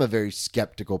I'm a very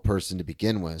skeptical person to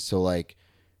begin with, so like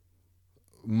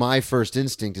my first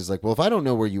instinct is like, well, if I don't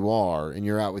know where you are and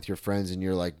you're out with your friends and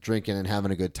you're like drinking and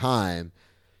having a good time,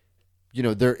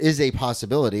 there is a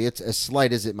possibility, it's as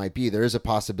slight as it might be, there is a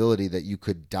possibility that you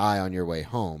could die on your way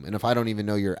home. And if I don't even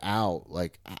know you're out,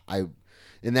 like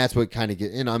and that's what kind of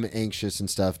and I'm anxious and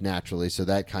stuff naturally. So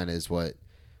that kind of is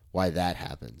why that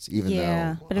happens, even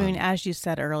though. But I mean, as you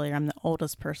said earlier, I'm the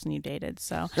oldest person you dated,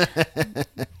 so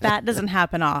that doesn't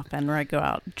happen often where I go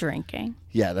out drinking.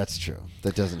 Yeah, that's true.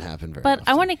 That doesn't happen very But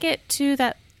often. I want to get to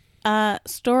that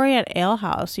story at Ale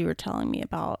House you were telling me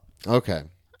about. Okay.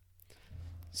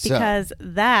 Because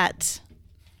that,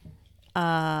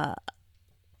 I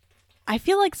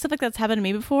feel like stuff like that's happened to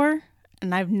me before,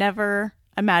 and I've never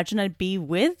imagined I'd be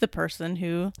with the person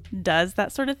who does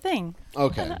that sort of thing.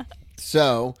 Okay.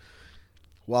 So,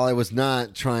 while I was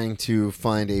not trying to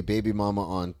find a baby mama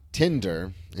on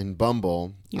Tinder and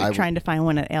Bumble, You were trying to find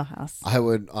one at Ale House. I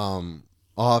would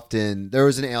often, there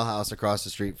was an ale house across the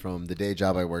street from the day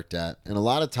job I worked at, and a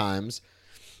lot of times,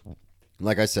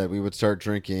 like I said, we would start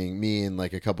drinking, me and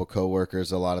like a couple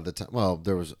coworkers a lot of the time. Well,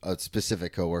 there was a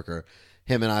specific coworker.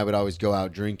 Him and I would always go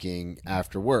out drinking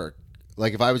after work.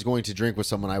 Like if I was going to drink with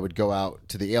someone, I would go out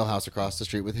to the ale house across the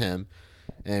street with him,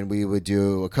 and we would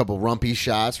do a couple rumpy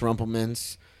shots,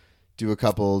 Rumpelmans, do a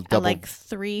couple double. At like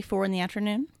 3, 4 in the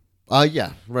afternoon?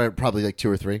 Yeah, right, probably like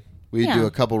 2 or 3. We'd do Yeah.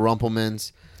 a couple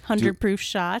Rumpelmans. 100 proof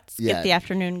shots. Yeah. Get the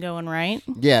afternoon going right.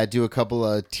 Yeah, do a couple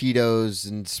of Tito's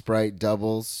and Sprite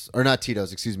doubles. Or not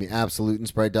Tito's, excuse me, Absolute and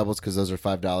Sprite doubles, because those are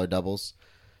 $5 doubles.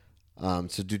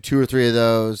 So do 2 or 3 of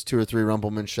those, 2 or 3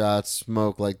 Rumpelman shots,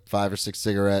 smoke like 5 or 6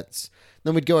 cigarettes.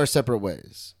 Then we'd go our separate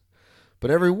ways.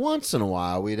 But every once in a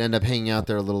while, we'd end up hanging out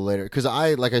there a little later. Because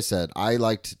like I said, I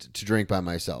liked to drink by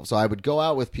myself. So I would go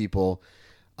out with people,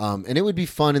 and it would be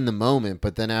fun in the moment.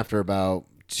 But then after about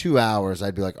 2 hours,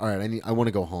 I'd be like, all right, I want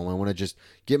to go home. I want to just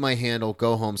get my handle,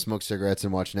 go home, smoke cigarettes,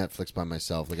 and watch Netflix by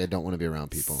myself. Like, I don't want to be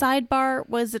around people. Sidebar,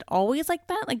 was it always like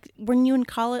that? Like, when you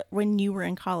were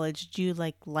in college, did you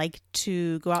like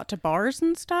to go out to bars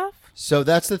and stuff? So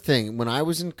that's the thing. When I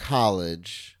was in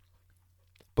college,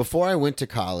 before I went to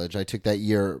college, I took that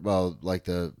year, like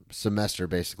the semester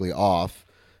basically off,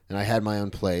 and I had my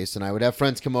own place, and I would have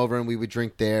friends come over and we would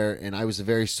drink there, and I was a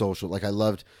very social, like I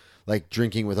loved like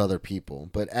drinking with other people.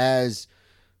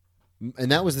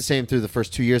 And that was the same through the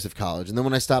first 2 years of college. And then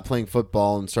when I stopped playing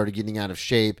football and started getting out of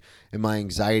shape and my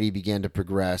anxiety began to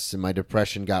progress and my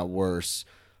depression got worse,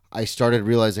 I started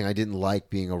realizing I didn't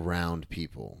like being around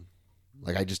people.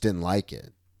 Like, I just didn't like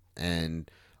it. And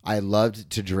I loved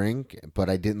to drink,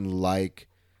 but I didn't like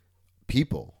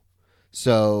people.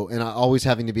 So, and I always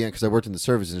having to be on, because I worked in the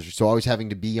service industry, so always having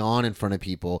to be on in front of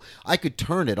people, I could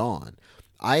turn it on.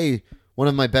 One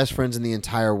of my best friends in the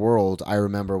entire world, I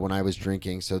remember when I was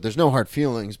drinking, so there's no hard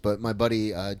feelings, but my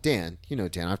buddy Dan, you know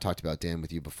Dan, I've talked about Dan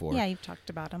with you before. Yeah, you've talked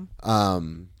about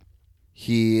him.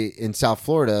 He, in South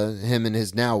Florida, him and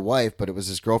his now wife, but it was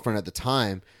his girlfriend at the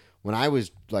time, when I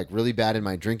was like really bad in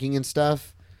my drinking and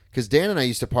stuff, because Dan and I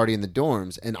used to party in the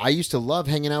dorms, and I used to love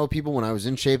hanging out with people when I was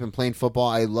in shape and playing football.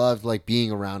 I loved like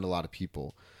being around a lot of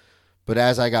people. But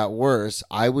as I got worse,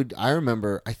 I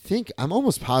remember, I think, I'm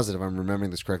almost positive I'm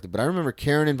remembering this correctly, but I remember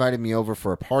Karen invited me over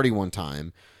for a party one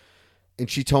time, and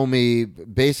she told me,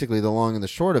 basically the long and the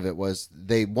short of it was,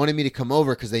 they wanted me to come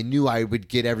over because they knew I would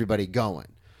get everybody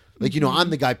going. Like, you know, I'm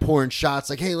the guy pouring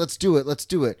shots, like, hey, let's do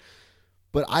it.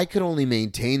 But I could only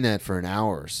maintain that for an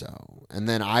hour or so. And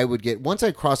then I would once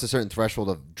I crossed a certain threshold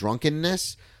of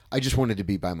drunkenness, I just wanted to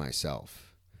be by myself.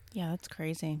 Yeah, that's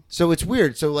crazy. So it's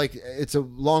weird. So, like, it's a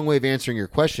long way of answering your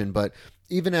question, but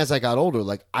even as I got older,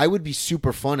 like, I would be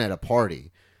super fun at a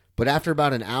party, but after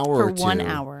about an hour or two... For 1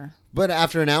 hour. But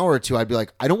after an hour or two, I'd be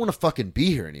like, I don't want to fucking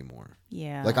be here anymore.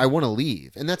 Yeah. Like, I want to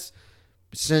leave. And that's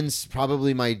since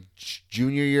probably my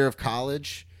junior year of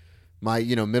college, my,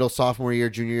 middle sophomore year,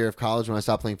 junior year of college when I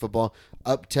stopped playing football,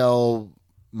 up till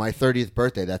my 30th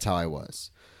birthday, that's how I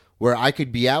was. Where I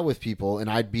could be out with people and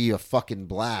I'd be a fucking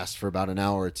blast for about an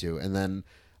hour or two. And then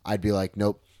I'd be like,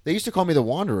 nope. They used to call me the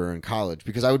Wanderer in college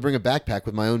because I would bring a backpack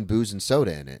with my own booze and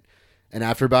soda in it. And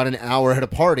after about an hour at a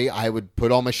party, I would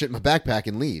put all my shit in my backpack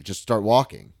and leave. Just start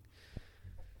walking.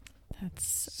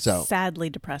 That's So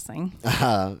sadly depressing.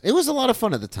 It was a lot of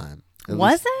fun at the time.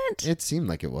 Was it? It seemed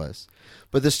like it was.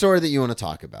 But the story that you want to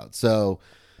talk about. So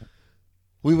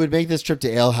we would make this trip to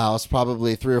Ale House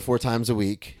probably 3 or 4 times a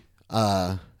week.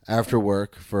 After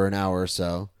work for an hour or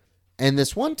so. And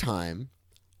this one time,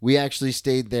 we actually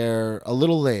stayed there a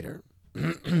little later.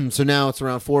 So now it's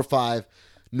around 4 or 5.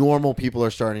 Normal people are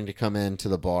starting to come into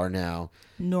the bar now.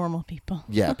 Normal people.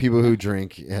 Yeah, people who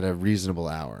drink at a reasonable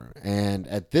hour. And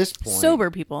at this point... Sober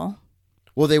people.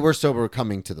 Well, they were sober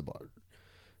coming to the bar.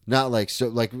 Not like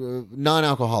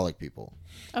non-alcoholic people.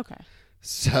 Okay.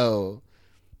 So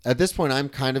at this point, I'm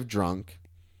kind of drunk.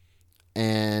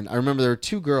 And I remember there were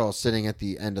 2 girls sitting at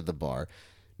the end of the bar.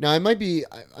 Now,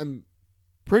 I'm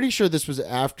pretty sure this was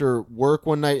after work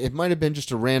one night. It might have been just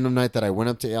a random night that I went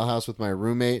up to Ale House with my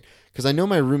roommate, because I know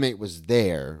my roommate was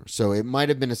there. So it might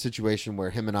have been a situation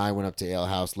where him and I went up to Ale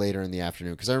House later in the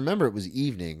afternoon, because I remember it was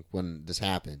evening when this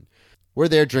happened. We're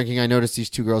there drinking. I noticed these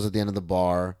 2 girls at the end of the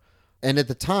bar. And at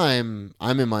the time,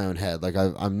 I'm in my own head. Like,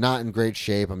 I'm not in great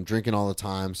shape. I'm drinking all the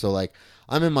time. So, like,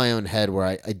 I'm in my own head where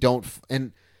I don't...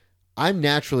 And I'm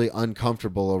naturally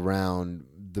uncomfortable around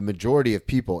the majority of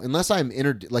people unless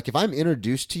if I'm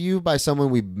introduced to you by someone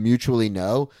we mutually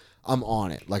know, I'm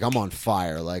on it. Like, I'm on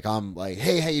fire. Like, I'm like,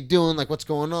 hey, how you doing? Like, what's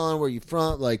going on? Where you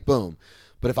from? Like, boom.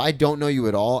 But if I don't know you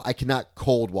at all, I cannot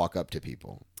cold walk up to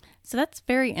people. So that's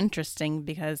very interesting,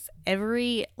 because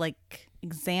every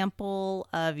example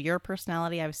of your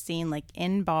personality I've seen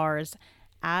in bars,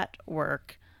 at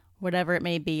work, whatever it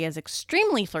may be, is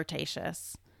extremely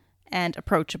flirtatious and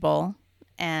approachable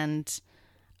and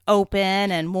open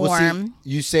and warm. Well, see,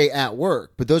 you say at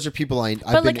work, but those are people I've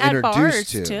been at introduced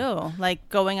bars to. Too. Like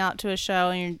going out to a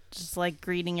show and you're just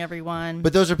greeting everyone.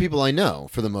 But those are people I know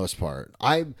for the most part.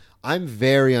 I'm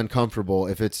very uncomfortable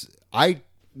if it's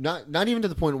not even to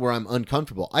the point where I'm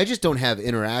uncomfortable. I just don't have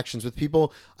interactions with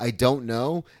people I don't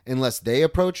know unless they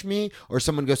approach me or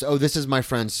someone goes, oh, this is my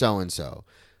friend so and so.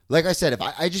 Like I said, if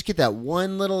I just get that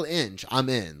one little inch, I'm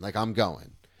in. Like, I'm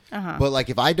going. But like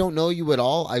if I don't know you at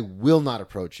all, I will not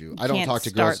approach you. I don't Can't talk to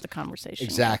start girls. the conversation.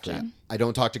 Exactly. Gotcha. I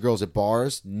don't talk to girls at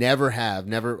bars. Never have.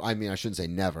 Never. I mean, I shouldn't say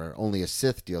never. Only a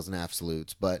Sith deals in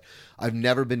absolutes. But I've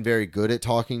never been very good at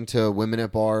talking to women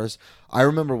at bars. I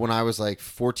remember when I was like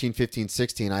 14, 15,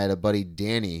 16, I had a buddy,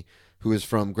 Danny, who was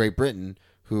from Great Britain,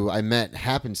 who I met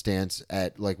happenstance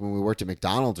at like when we worked at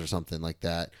McDonald's or something like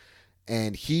that.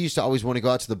 And he used to always want to go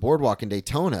out to the boardwalk in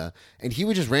Daytona, and he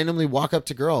would just randomly walk up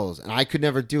to girls, and I could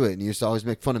never do it. And he used to always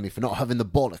make fun of me for not having the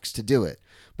bollocks to do it,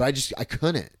 but I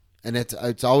couldn't. And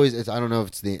it's always I don't know if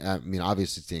it's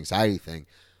obviously it's the anxiety thing,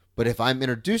 but if I'm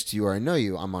introduced to you or I know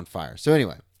you, I'm on fire. So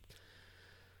anyway,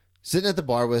 sitting at the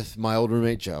bar with my old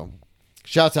roommate Joe.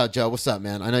 Shouts out Joe, what's up,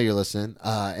 man? I know you're listening.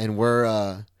 And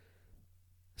we're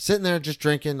sitting there just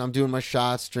drinking. I'm doing my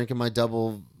shots, drinking my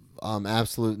double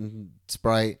Absolute and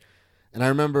Sprite. And I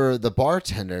remember the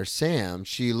bartender, Sam,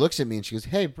 she looks at me and she goes,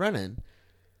 "Hey, Brennan,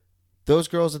 those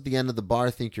girls at the end of the bar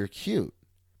think you're cute."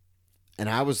 And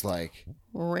I was like,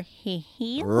 Really?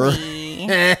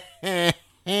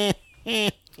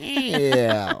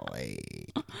 yeah.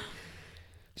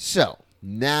 So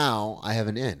now I have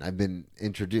an in. I've been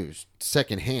introduced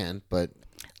secondhand, but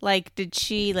Like, did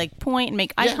she like point and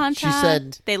make eye Yeah, contact? she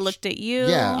said- they looked at you.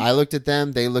 yeah, I looked at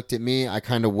them. They looked at me. I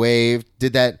kind of waved,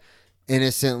 did that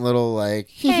innocent little like,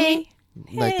 Hey,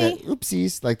 like hey. that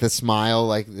oopsies, like the smile,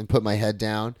 like and put my head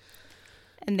down.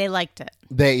 And they liked it.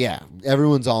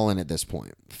 Everyone's all in at this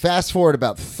point. Fast forward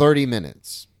about 30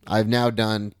 minutes. I've now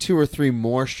done 2 or 3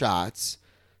 more shots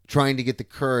trying to get the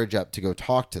courage up to go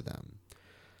talk to them.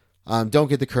 Don't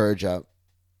get the courage up.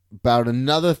 About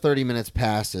another 30 minutes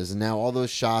passes, and now all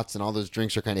those shots and all those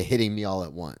drinks are kind of hitting me all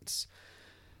at once.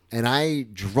 And I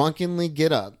drunkenly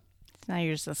get up. Now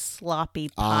you're just a sloppy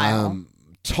pile.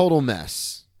 Total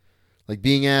mess. Like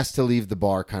being asked to leave the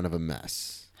bar, kind of a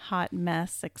mess. Hot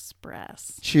mess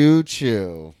express. Choo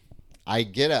choo. I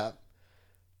get up,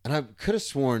 and I could have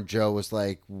sworn Joe was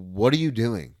like, "What are you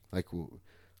doing? Like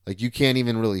you can't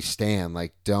even really stand.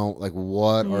 Like, don't like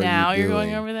what are Now you you're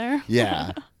doing?" going over there?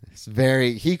 Yeah, it's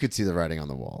very. He could see the writing on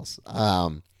the walls.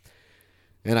 And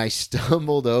I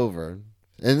stumbled over.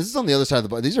 And this is on the other side of the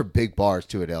bar. These are big bars,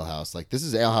 too, at Ale House. Like, this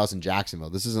is Ale House in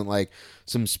Jacksonville. This isn't like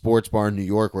some sports bar in New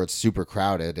York where it's super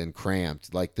crowded and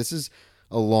cramped. Like, this is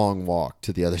a long walk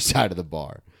to the other side of the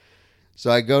bar.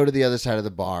 So I go to the other side of the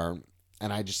bar,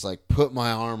 and I just, like, put my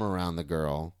arm around the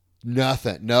girl.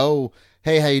 Nothing. No,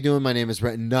 hey, how you doing? My name is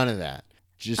Brett. None of that.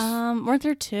 Just Weren't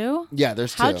there 2? yeah,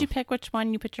 there's 2. How'd you pick which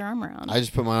one you put your arm around? I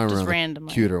just put my arm Just around randomly.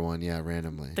 the cuter one. Yeah,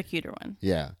 randomly. The cuter one.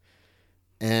 Yeah.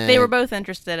 And They were both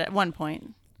interested at one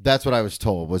point. that's what I was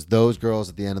told, was those girls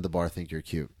at the end of the bar think you're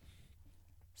cute.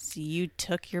 So you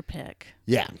took your pick.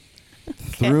 Yeah.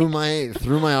 Threw my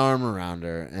arm around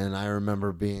her, and I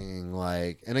remember being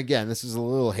like, and again, this is a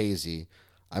little hazy.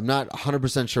 I'm not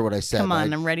 100% sure what I said. Come but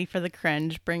on, I'm ready for the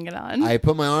cringe. Bring it on. I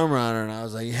put my arm around her, and I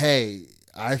was like, "Hey,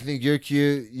 I think you're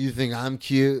cute. You think I'm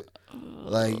cute.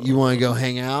 Like, you want to go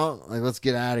hang out? Like, let's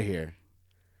get out of here."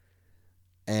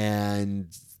 And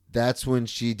that's when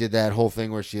she did that whole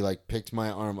thing where she like picked my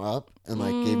arm up and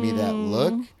like gave me that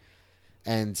look.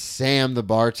 And Sam, the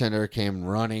bartender, came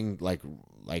running, like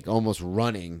almost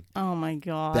running Oh my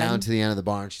god. down to the end of the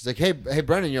bar. And she's like, hey,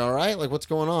 Brennan, you all right? Like, what's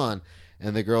going on?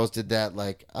 And the girls did that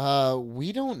like,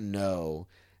 we don't know.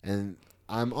 And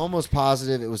I'm almost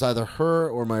positive it was either her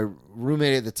or my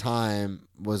roommate at the time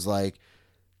was like,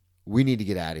 we need to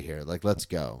get out of here. Like, let's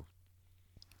go.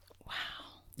 Wow.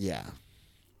 Yeah.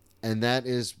 And that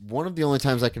is one of the only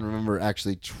times I can remember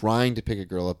actually trying to pick a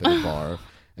girl up at a bar.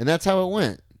 And that's how it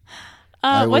went.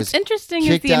 I What's was interesting is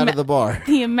kicked out of the bar.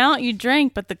 the amount you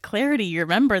drank, but the clarity you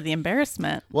remember, the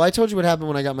embarrassment. Well, I told you what happened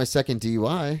when I got my second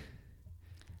DUI.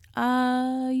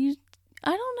 I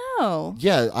don't know.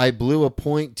 Yeah, I blew a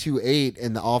 .28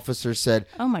 and the officer said,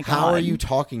 Oh my how are God. you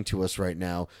talking to us right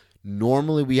now?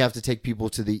 Normally we have to take people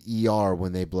to the ER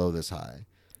when they blow this high.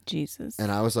 Jesus.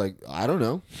 And I was like, I don't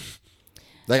know.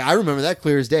 Like, I remember that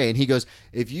clear as day. And he goes,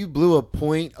 if you blew a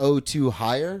 .02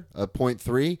 higher, a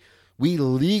 .3, we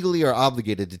legally are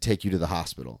obligated to take you to the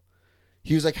hospital.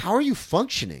 He was like, how are you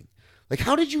functioning? Like,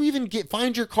 how did you even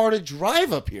find your car to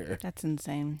drive up here? That's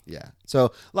insane. Yeah. So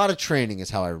a lot of training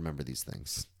is how I remember these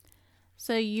things.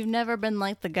 So you've never been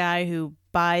like the guy who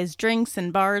buys drinks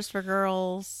in bars for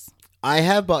girls? I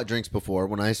have bought drinks before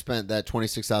when I spent that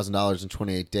 $26,000 in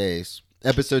 28 days.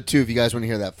 Episode 2, if you guys want to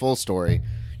hear that full story.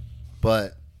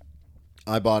 But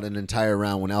I bought an entire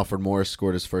round when Alfred Morris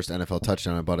scored his first NFL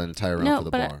touchdown. I bought an entire round for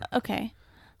the bar. Okay.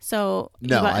 So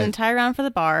No, you bought I- an entire round for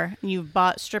the bar, and you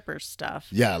bought strippers stuff.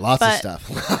 Yeah, lots of But-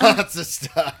 stuff. Lots of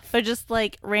stuff. But just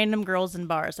like random girls in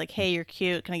bars, like, hey, you're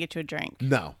cute. Can I get you a drink?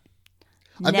 No.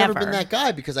 I've never been that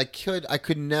guy because I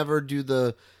could never do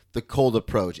the cold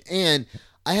approach. And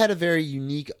I had a very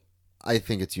unique, I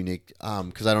think it's unique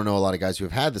because I don't know a lot of guys who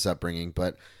have had this upbringing,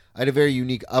 but I had a very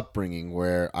unique upbringing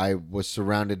where I was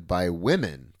surrounded by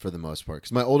women for the most part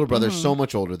because my older brother's so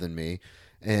much older than me.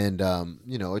 And,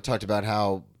 I talked about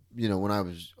how, when I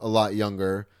was a lot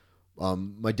younger,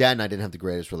 my dad and I didn't have the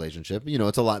greatest relationship.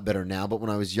 It's a lot better now, but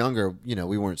when I was younger,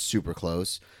 we weren't super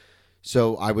close.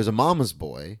 So I was a mama's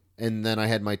boy. And then I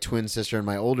had my twin sister and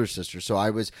my older sister. So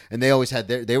and they always had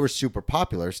they were super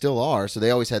popular, still are. So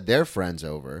they always had their friends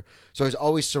over. So I was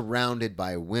always surrounded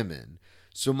by women.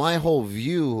 So my whole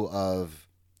view of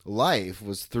life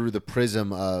was through the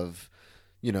prism of,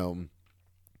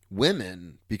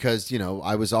 women because,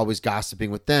 I was always gossiping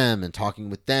with them and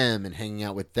talking with them and hanging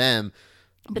out with them.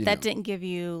 But that didn't give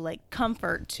you like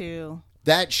comfort to...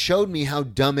 That showed me how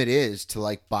dumb it is to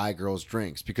like buy girls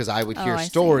drinks because I would hear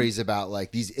stories about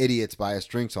like these idiots buy us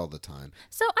drinks all the time.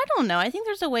 So I don't know. I think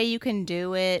there's a way you can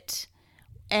do it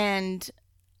and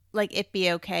like it be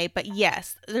okay. But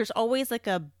yes, there's always like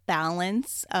a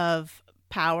balance of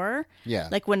power. Yeah.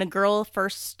 Like when a girl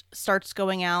first starts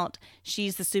going out,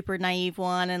 she's the super naive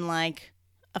one and like,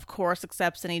 of course,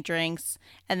 accepts any drinks.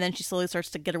 And then she slowly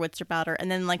starts to get her wits about her. And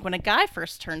then like when a guy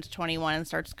first turns 21 and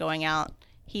starts going out,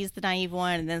 he's the naive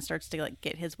one and then starts to like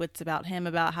get his wits about him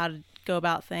about how to go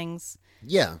about things.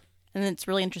 Yeah. And it's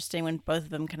really interesting when both of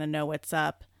them kind of know what's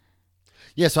up.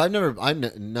 Yeah, so I've never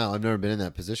been in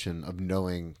that position of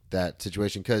knowing that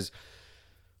situation because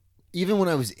even when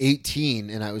I was 18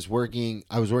 and I was working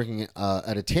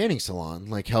at a tanning salon,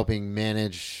 like helping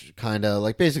manage, kind of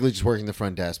like basically just working the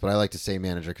front desk, but I like to say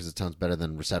manager because it sounds better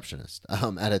than receptionist.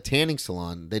 At a tanning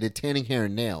salon, they did tanning hair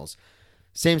and nails.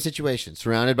 Same situation,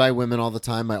 surrounded by women all the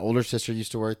time. My older sister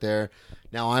used to work there.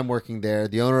 Now I'm working there.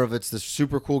 The owner of it's this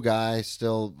super cool guy,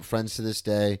 still friends to this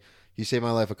day. He saved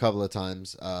my life a couple of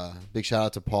times. Big shout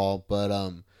out to Paul.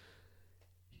 But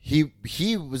he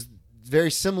was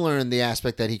very similar in the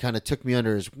aspect that he kind of took me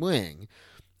under his wing.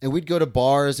 And we'd go to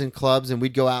bars and clubs and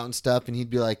we'd go out and stuff. And he'd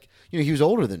be like, he was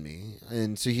older than me.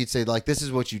 And so he'd say, like, this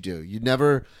is what you do. You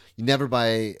never buy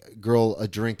a girl a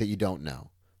drink that you don't know.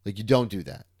 Like, you don't do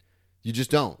that. You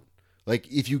just don't.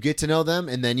 Like, if you get to know them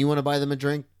and then you want to buy them a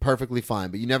drink, perfectly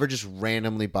fine. But you never just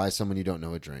randomly buy someone you don't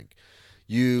know a drink.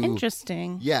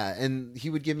 Interesting. Yeah, and he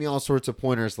would give me all sorts of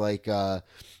pointers like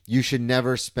you should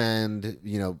never spend,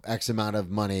 X amount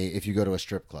of money if you go to a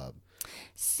strip club.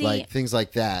 See, like things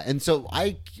like that. And so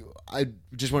I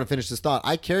just want to finish this thought.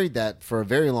 I carried that for a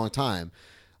very long time.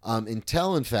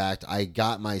 Until, in fact, I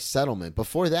got my settlement.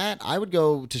 Before that, I would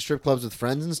go to strip clubs with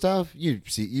friends and stuff.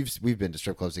 We've been to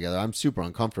strip clubs together. I'm super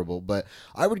uncomfortable, but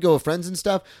I would go with friends and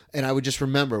stuff, and I would just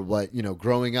remember what,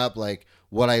 growing up, like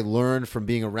what I learned from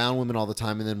being around women all the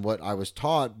time, and then what I was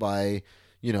taught by,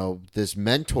 this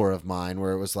mentor of mine,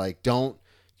 where it was like,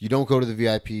 you don't go to the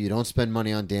VIP, you don't spend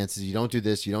money on dances, you don't do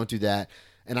this, you don't do that,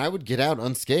 and I would get out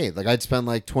unscathed. Like I'd spend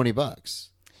like $20.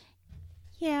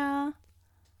 Yeah.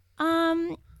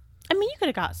 I mean, you could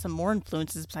have got some more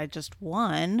influences besides just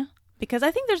one, because I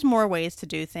think there's more ways to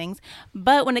do things.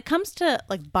 But when it comes to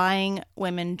like buying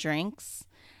women drinks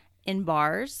in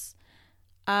bars,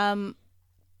 I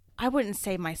wouldn't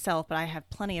say myself, but I have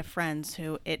plenty of friends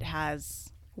who it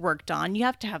has worked on. You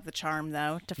have to have the charm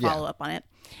though to follow up on it.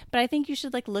 But I think you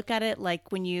should like look at it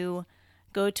like when you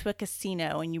go to a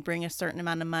casino and you bring a certain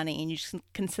amount of money and you just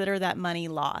consider that money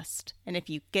lost. And if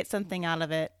you get something out of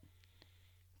it,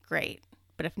 great.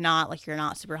 But if not, like you're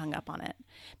not super hung up on it.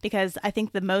 Because I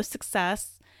think the most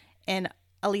success in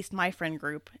at least my friend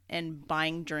group in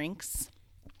buying drinks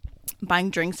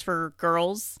for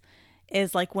girls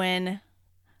is like when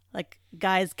like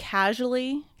guys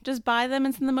casually just buy them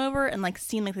and send them over and like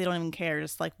seem like they don't even care,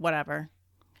 just like whatever.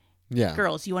 Yeah.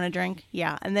 Girls, you want a drink?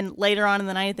 Yeah. And then later on in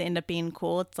the night they end up being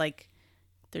cool. It's like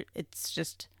it's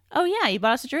just, oh yeah, you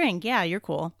bought us a drink. Yeah, you're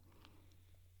cool.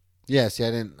 Yeah, see,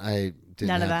 I didn't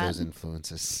None have of those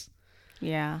influences.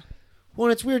 Yeah.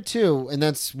 Well, it's weird too, and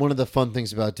that's one of the fun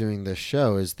things about doing this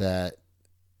show is that,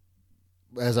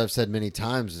 as I've said many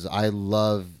times, is I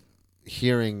love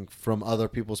hearing from other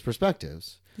people's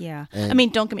perspectives. Yeah. And, I mean,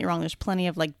 don't get me wrong. There's plenty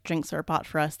of like drinks that were bought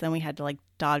for us. Then we had to like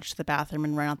dodge to the bathroom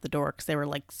and run out the door because they were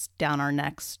like down our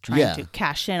necks trying to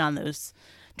cash in on those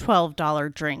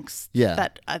 $12 drinks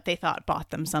that they thought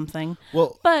bought them something.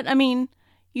 Well, but I mean,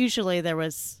 usually there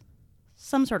was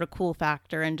some sort of cool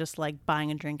factor in just like buying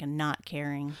a drink and not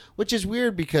caring. Which is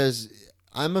weird because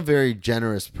I'm a very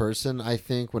generous person, I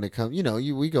think, when it comes,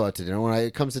 we go out to dinner. When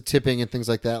it comes to tipping and things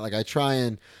like that, like I try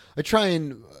and,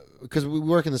 because we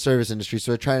work in the service industry,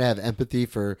 so I try to have empathy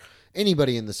for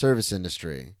anybody in the service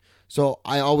industry. So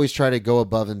I always try to go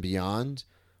above and beyond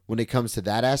when it comes to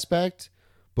that aspect.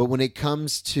 But when it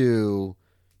comes to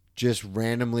just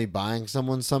randomly buying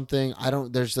someone something,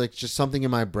 there's like just something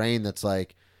in my brain that's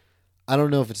like, I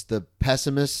don't know if it's the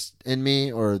pessimist in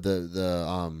me or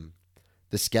the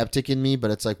skeptic in me, but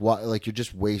it's like, what, like you're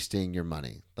just wasting your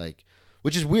money. Like,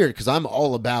 which is weird because I'm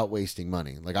all about wasting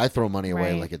money. Like I throw money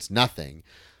away like it's nothing.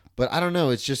 But I don't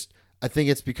know. It's just, I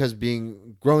think it's because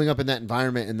growing up in that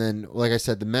environment. And then, like I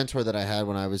said, the mentor that I had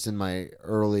when I was in my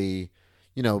early,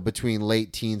 between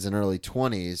late teens and early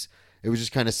 20s, it was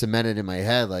just kind of cemented in my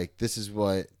head. Like, this is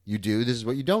what you do. This is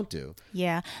what you don't do.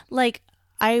 Yeah. Like,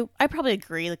 I probably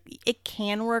agree. Like, it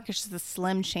can work. It's just a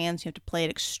slim chance you have to play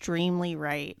it extremely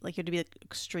right. Like, you have to be like,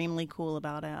 extremely cool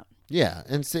about it. Yeah.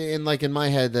 And like in my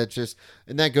head,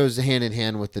 that goes hand in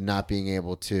hand with the not being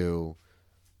able to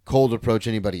cold approach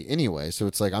anybody anyway. So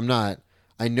it's like,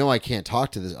 I know I can't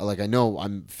talk to this. Like, I know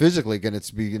I'm physically going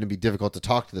to be difficult to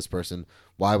talk to this person.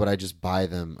 Why would I just buy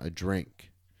them a drink?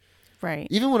 Right.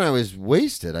 Even when I was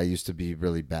wasted, I used to be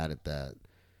really bad at that.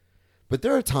 But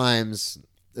there are times,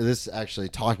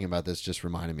 talking about this just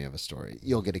reminded me of a story.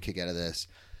 You'll get a kick out of this.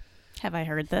 Have I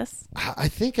heard this? I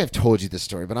think I've told you this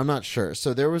story, but I'm not sure.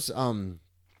 So there was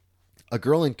a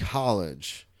girl in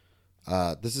college.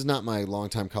 This is not my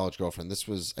longtime college girlfriend. This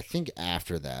was, I think,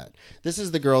 after that. This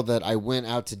is the girl that I went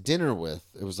out to dinner with.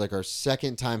 It was like our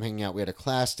second time hanging out. We had a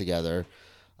class together.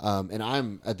 And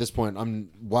I'm, at this point, I'm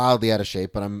wildly out of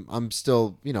shape, but I'm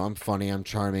still, I'm funny, I'm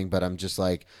charming, but I'm just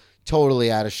like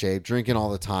totally out of shape, drinking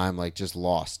all the time, like just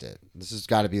lost it. This has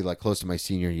got to be like close to my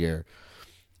senior year.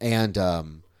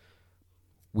 And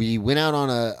we went out on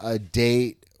a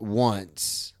date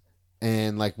once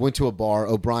and like went to a bar.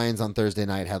 O'Brien's on Thursday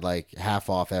night had like half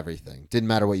off everything. Didn't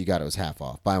matter what you got, it was half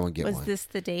off. Buy one, get one. Was this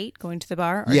the date, going to the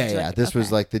bar? Yeah. This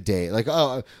was like the date. Like,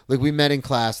 like we met in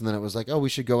class and then it was like, we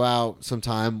should go out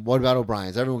sometime. What about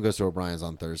O'Brien's? Everyone goes to O'Brien's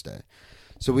on Thursday.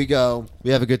 So we go,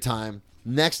 we have a good time.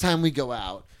 Next time we go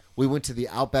out, we went to the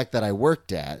Outback that I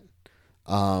worked at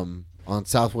on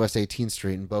Southwest 18th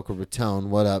Street in Boca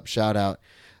Raton. What up? Shout out.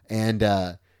 And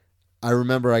I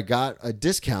remember I got a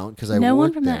discount because I worked there. No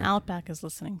one from the Outback is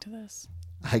listening to this.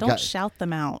 Don't shout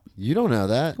them out. You don't know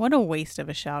that. What a waste of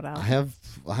a shout out. I have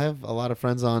a lot of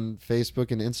friends on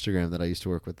Facebook and Instagram that I used to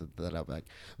work with at that Outback.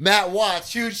 Matt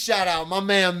Watts, huge shout out. My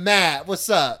man Matt, what's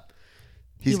up?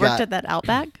 He worked at that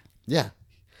Outback? Yeah.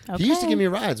 Okay. He used to give me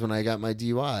rides when I got my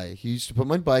DUI. He used to put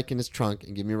my bike in his trunk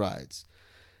and give me rides.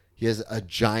 He has a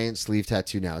giant sleeve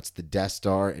tattoo now. It's the Death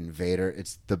Star Invader.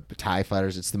 It's the TIE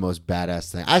Fighters. It's the most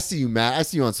badass thing. I see you, Matt. I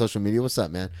see you on social media. What's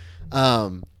up, man?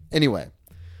 Anyway,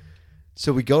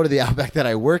 so we go to the Outback that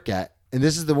I work at, and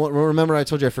this is the one. Remember I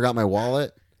told you I forgot my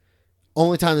wallet?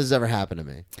 Only time this has ever happened to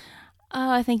me.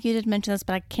 Oh, I think you did mention this,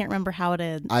 but I can't remember how it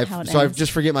is. I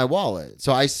just forget my wallet.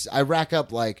 So I rack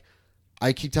up like,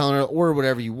 I keep telling her, order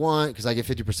whatever you want because I get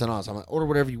 50% off. So I'm like, order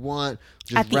whatever you want.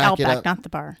 Just at the Outback, not the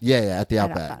bar. Yeah, at the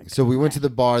Outback. So we went to the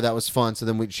bar. That was fun. So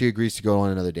then she agrees to go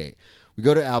on another date. We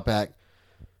go to Outback.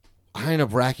 I end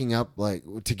up racking up like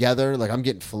together. Like I'm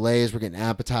getting fillets, we're getting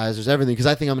appetizers, everything because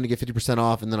I think I'm going to get 50%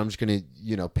 off and then I'm just going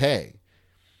to, pay.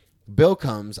 Bill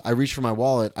comes. I reach for my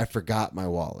wallet. I forgot my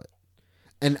wallet.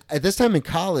 And at this time in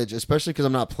college, especially because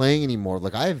I'm not playing anymore,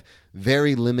 like I have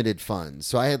very limited funds.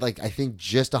 So I had like, I think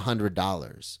just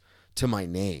 $100 to my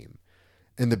name.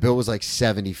 And the bill was like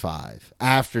 $75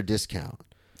 after discount.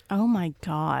 Oh my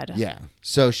God. Yeah.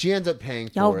 So she ends up paying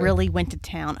for it. Y'all really went to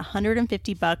town.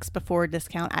 $150 before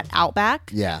discount at Outback.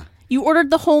 Yeah. You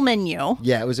ordered the whole menu.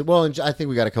 Yeah, it was, well, and I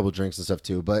think we got a couple drinks and stuff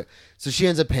too. But so she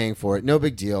ends up paying for it. No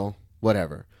big deal.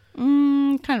 Whatever.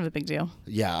 Kind of a big deal.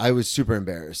 Yeah, I was super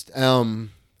embarrassed.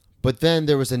 But then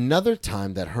there was another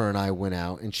time that her and I went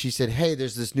out and she said, hey,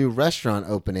 there's this new restaurant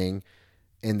opening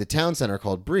in the town center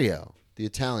called Brio, the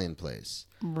Italian place.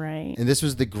 Right. And this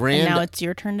was the grand... And now it's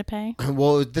your turn to pay?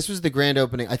 Well, this was the grand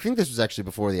opening. I think this was actually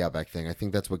before the Outback thing. I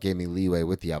think that's what gave me leeway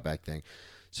with the Outback thing.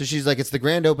 So she's like, it's the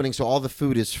grand opening, so all the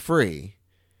food is free.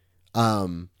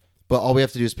 But all we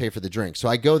have to do is pay for the drink. So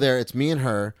I go there. It's me and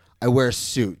her. I wear a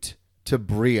suit to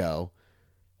Brio.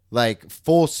 Like,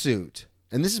 full suit.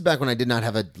 And this is back when I did not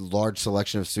have a large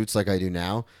selection of suits like I do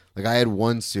now. Like, I had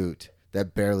one suit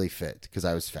that barely fit because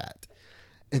I was fat.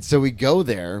 And so we go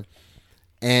there,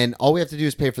 and all we have to do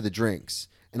is pay for the drinks.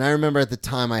 And I remember at the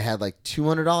time I had like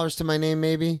 $200 to my name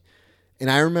maybe. And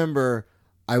I remember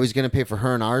I was going to pay for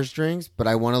her and ours drinks, but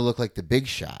I want to look like the big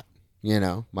shot,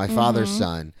 my father's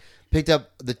son. Picked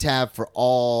up the tab for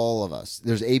all of us.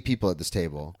 There's 8 people at this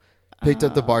table. Picked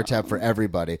up the bar tab for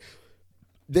everybody.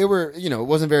 They were, it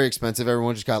wasn't very expensive.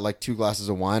 Everyone just got like 2 glasses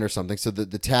of wine or something. So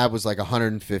the tab was like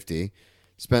 $150.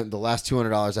 Spent the last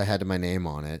 $200 I had to my name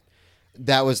on it.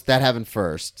 That happened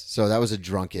first. So that was a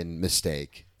drunken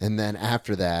mistake. And then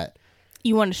after that,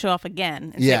 You want to show off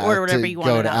again and say, order whatever you want.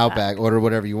 Go to Outback, order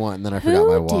whatever you want, and then I forgot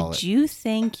my wallet. Who did you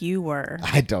think you were?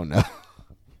 I don't know.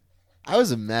 I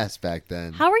was a mess back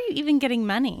then. How are you even getting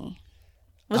money?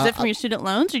 Was it from your student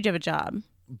loans, or did you have a job?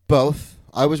 Both.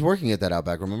 I was working at that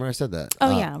Outback. Remember I said that?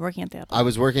 Oh, yeah, working at the Outback. I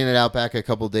was working at Outback a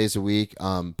couple of days a week,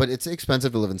 but it's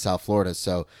expensive to live in South Florida,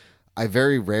 so I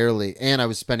very rarely, and I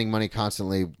was spending money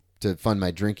constantly to fund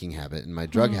my drinking habit and my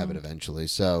drug habit eventually.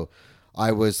 So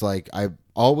I was like, I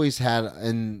always had,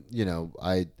 and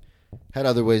I had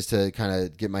other ways to kind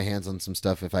of get my hands on some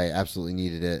stuff if I absolutely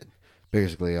needed it.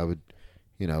 Basically, I would,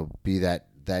 be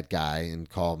that guy and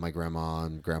call my grandma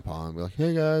and grandpa and be like,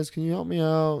 hey guys, can you help me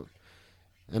out?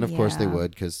 And of course they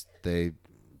would, because they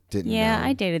didn't know.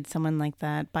 I dated someone like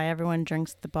that. Buy everyone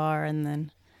drinks at the bar and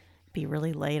then be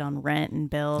really late on rent and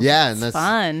bills. Yeah, it's and that's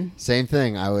fun. Same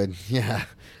thing. I would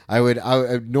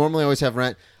normally always have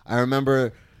rent. I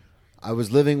remember I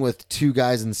was living with two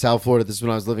guys in South Florida. This is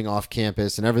when I was living off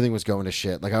campus, and everything was going to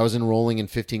shit. Like I was enrolling in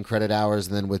 15 credit hours,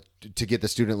 and then to get the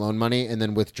student loan money, and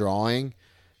then withdrawing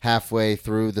halfway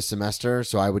through the semester,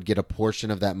 so I would get a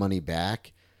portion of that money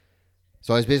back.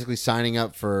 So I was basically signing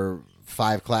up for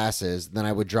 5 classes, then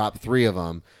I would drop 3 of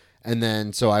them, and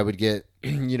then so I would get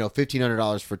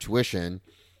 $1,500 for tuition,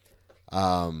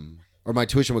 or my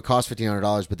tuition would cost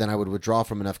 $1,500, but then I would withdraw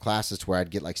from enough classes to where I'd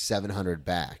get like $700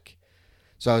 back.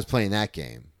 So I was playing that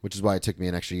game, which is why it took me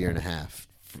an extra year and a half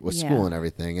with school and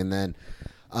everything. And then,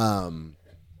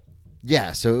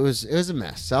 so it was a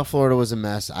mess. South Florida was a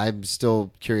mess. I'm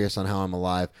still curious on how I'm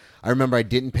alive. I remember I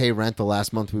didn't pay rent the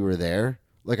last month we were there.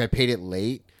 Like I paid it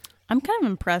late. I'm kind of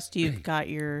impressed you've got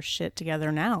your shit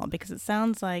together now, because it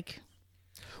sounds like...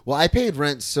 Well, I paid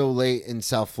rent so late in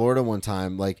South Florida one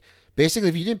time. Like basically,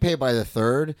 if you didn't pay by the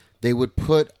 3rd, they would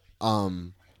put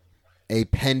a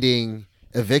pending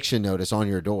eviction notice on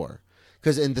your door,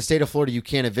 because in the state of Florida you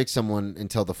can't evict someone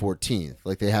until the 14th.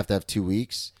 Like they have to have 2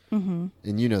 weeks, and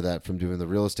you know that from doing the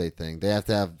real estate thing. They have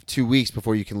to have 2 weeks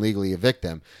before you can legally evict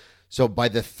them. So by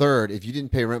the 3rd, if you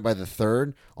didn't pay rent by the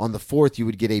 3rd, on the 4th you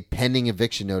would get a pending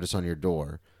eviction notice on your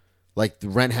door. Like the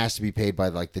rent has to be paid by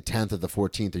like the 10th or the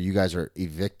 14th, or you guys are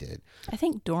evicted. I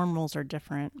think dorm rules are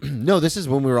different. No, this is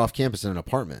when we were off campus in an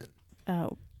apartment.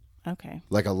 Oh, okay.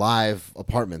 Like a live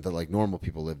apartment that like normal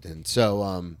people lived in.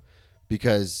 So,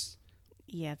 because...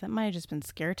 Yeah, that might have just been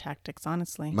scare tactics,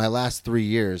 honestly. My last 3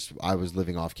 years, I was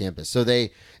living off campus. So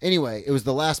anyway, it was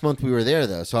the last month we were there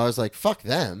though. So I was like, fuck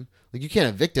them. Like, you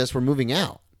can't evict us. We're moving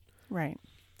out. Right.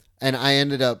 And I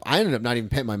ended up not even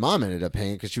paying. My mom ended up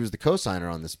paying because she was the co-signer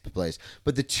on this place.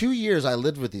 But the 2 years I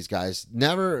lived with these guys,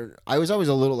 I was always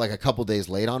a little, like a couple days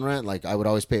late on rent. Like I would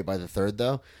always pay it by the 3rd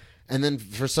though. And then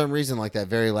for some reason, like that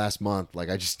very last month, like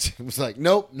I just was like,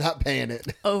 nope, not paying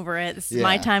it. Over it. This is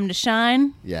my time to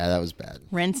shine. Yeah, that was bad.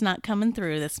 Rent's not coming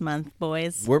through this month,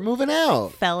 boys. We're moving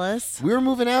out. Fellas. We were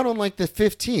moving out on like the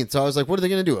 15th. So I was like, what are they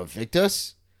going to do? Evict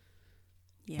us?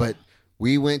 Yeah. But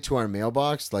we went to our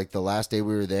mailbox like the last day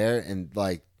we were there, and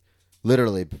like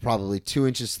literally probably 2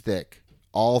 inches thick,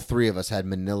 all 3 of us had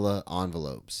manila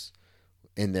envelopes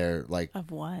in there, like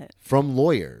of what? From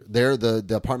lawyer. They're the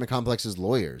apartment complex's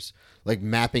lawyers, like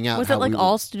mapping out. Was it like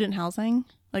all student housing?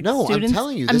 Like no, students? I'm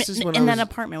telling you, this is when in that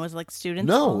apartment was it like students.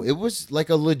 No, it was like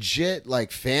a legit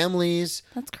like families.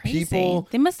 That's crazy. People.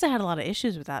 They must have had a lot of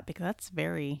issues with that, because that's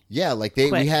very like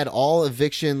quick. we had all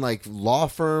eviction, like law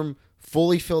firm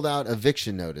fully filled out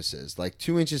eviction notices, like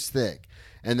 2 inches thick.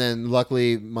 And then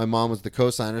luckily my mom was the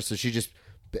co-signer, so she just,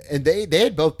 and they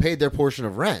had both paid their portion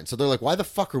of rent. So they're like, why the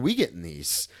fuck are we getting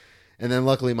these? And then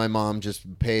luckily my mom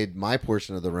just paid my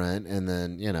portion of the rent, and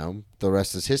then, the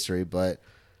rest is history. But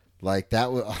like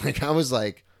that was like, I was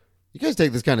like, you guys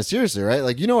take this kind of seriously, right?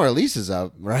 Like, our lease is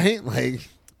up, right? Like,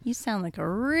 you sound like a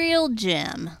real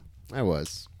gem. I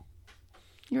was.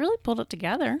 You really pulled it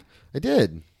together. I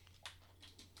did.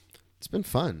 It's been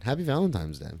fun. Happy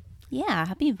Valentine's Day. Yeah,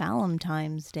 happy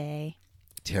Valentine's Day.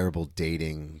 Terrible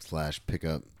dating /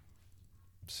 pickup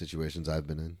situations I've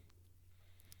been in.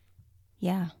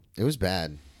 Yeah. It was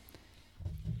bad.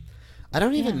 I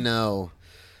don't even know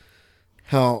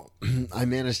how I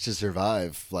managed to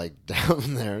survive, like,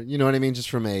 down there. You know what I mean? Just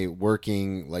from a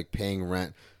working, like, paying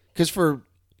rent. Because for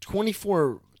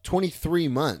 23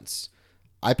 months,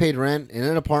 I paid rent in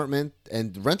an apartment,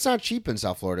 and rent's not cheap in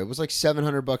South Florida. It was like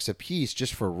 $700 a piece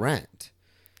just for rent.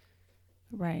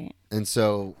 Right. And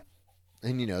so,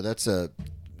 that's a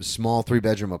small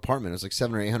 3-bedroom apartment. It was like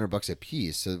 $700 or $800 a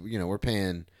piece. So, we're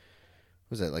paying, what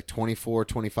was that, like $2,400,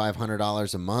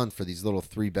 $2,500 a month for these little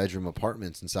 3-bedroom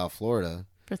apartments in South Florida.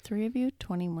 For 3 of you,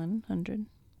 2,100.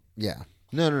 Yeah.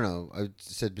 No. I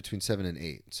said between 7 and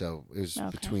 8. So it was Okay.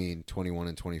 between 21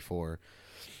 and 24.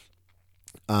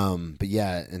 But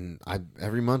yeah, and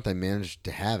every month I managed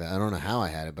to have it. I don't know how I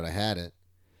had it, but I had it.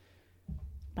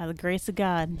 By the grace of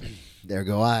God. There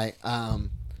go I.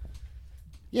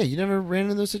 Yeah, you never ran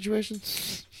into those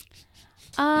situations?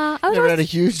 I You was never had a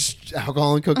always, huge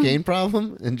alcohol and cocaine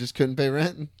problem and just couldn't pay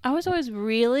rent? I was always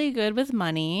really good with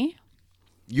money.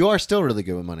 You are still really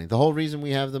good with money. The whole reason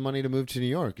we have the money to move to New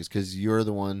York is because you're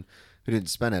the one who didn't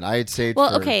spend it. I had saved Well,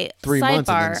 for okay, 3 months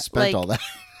and then sidebar, spent like- all that.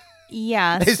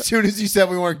 Yeah. As soon as you said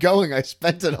we weren't going, I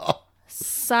spent it all.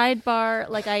 Sidebar,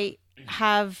 like I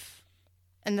have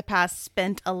in the past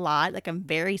spent a lot. Like I'm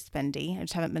very spendy. I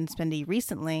just haven't been spendy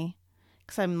recently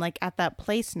because I'm like at that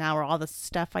place now where all the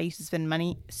stuff I used to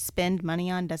spend money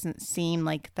on doesn't seem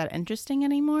like that interesting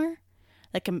anymore.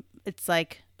 Like it's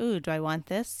like, ooh, do I want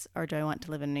this or do I want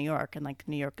to live in New York? And like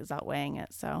New York is outweighing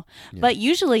it. So, but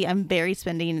usually I'm very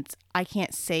spendy and I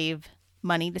can't save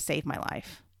money to save my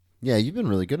life. Yeah, you've been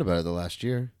really good about it the last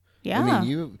year. Yeah. I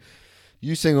mean,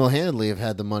 you single-handedly have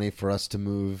had the money for us to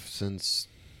move since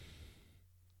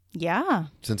Yeah.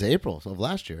 April of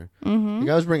last year. Mm-hmm. Like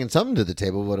I was bringing something to the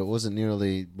table, but it wasn't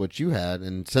nearly what you had.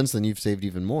 And since then, you've saved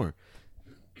even more.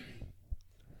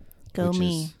 Go which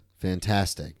me. is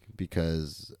fantastic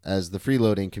because as the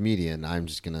freeloading comedian, I'm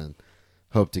just going to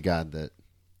hope to God that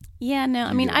Yeah, no, I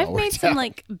You mean, get it I've all made worked some out.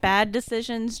 like bad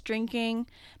decisions drinking,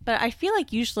 but I feel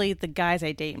like usually the guys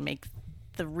I date make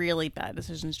the really bad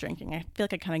decisions drinking. I feel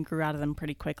like I kind of grew out of them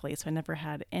pretty quickly, so I never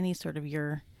had any sort of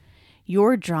your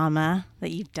drama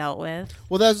that you've dealt with.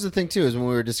 Well, that's the thing too. Is when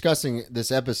we were discussing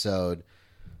this episode,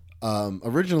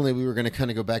 originally we were going to kind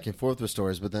of go back and forth with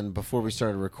stories, but then before we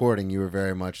started recording, you were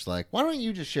very much like, "Why don't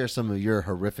you just share some of your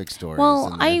horrific stories?"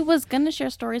 Well, And I then- was gonna share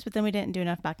stories, but then we didn't do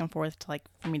enough back and forth to like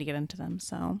for me to get into them.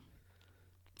 So,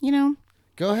 you know,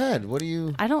 go ahead. What do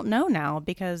you? I don't know now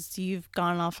because you've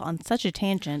gone off on such a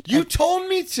tangent. You told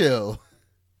me to.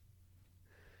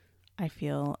 I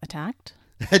feel attacked.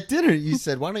 At dinner, you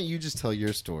said, "Why don't you just tell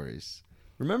your stories?"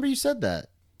 Remember, you said that.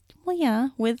 Well, yeah,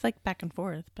 with like back and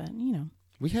forth, but you know.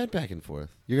 We had back and forth.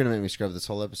 You're gonna make me scrub this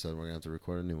whole episode. We're gonna have to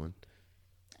record a new one.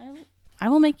 I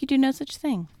will make you do no such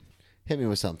thing. Hit me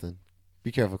with something.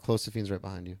 Be careful. Closephine's right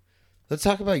behind you. Let's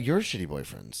talk about your shitty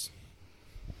boyfriends.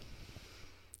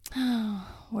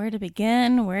 Where to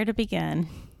begin? Where to begin?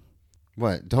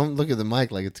 What? Don't look at the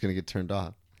mic like it's gonna get turned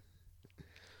off.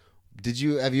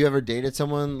 Have you ever dated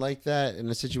someone like that in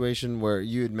a situation where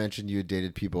you had mentioned you had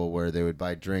dated people where they would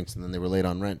buy drinks and then they were late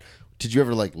on rent? Did you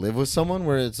ever like live with someone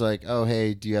where it's like, oh,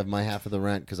 hey, do you have my half of the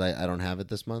rent because I don't have it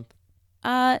this month?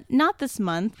 Not this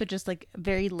month, but just like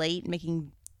very late,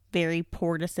 making very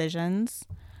poor decisions.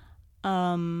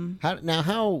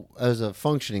 How as a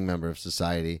functioning member of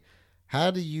society,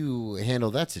 how do you handle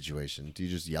that situation? Do you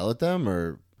just yell at them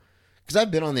or? Because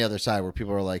I've been on the other side where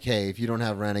people are like, hey, if you don't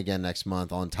have rent again next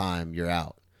month on time, you're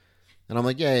out. And I'm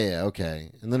like, yeah,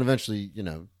 okay. And then eventually,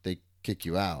 they kick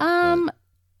you out. but-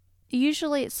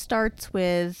 Usually it starts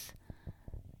with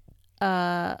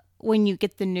when you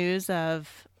get the news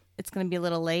of it's going to be a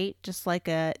little late, just like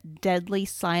a deadly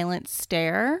silent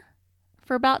stare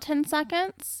for about 10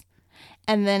 seconds.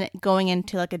 And then going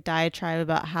into like a diatribe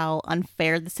about how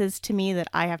unfair this is to me, that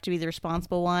I have to be the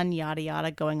responsible one, yada,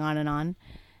 yada, going on.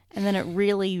 And then it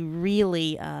really,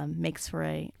 really makes for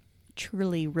a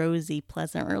truly rosy,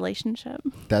 pleasant relationship.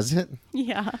 Does it?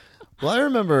 Yeah. Well, I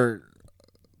remember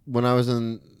when I was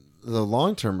in the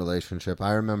long-term relationship,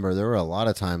 I remember there were a lot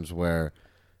of times where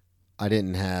I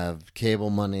didn't have cable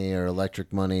money or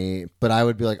electric money, but I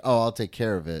would be like, oh, I'll take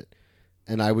care of it.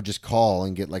 And I would just call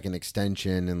and get like an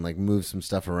extension and like move some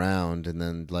stuff around. And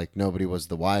then like nobody was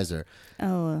the wiser.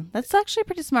 Oh, that's actually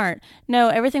pretty smart. No,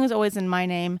 everything was always in my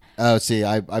name. Oh, see,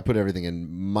 I put everything in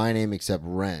my name except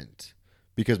rent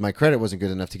because my credit wasn't good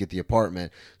enough to get the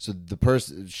apartment. So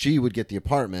she would get the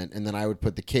apartment and then I would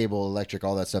put the cable, electric,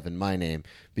 all that stuff in my name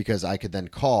because I could then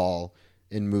call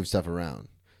and move stuff around.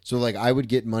 So like I would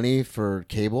get money for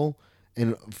cable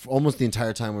and almost the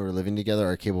entire time we were living together,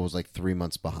 our cable was like 3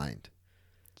 months behind.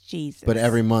 Jesus. But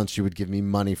every month she would give me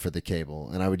money for the cable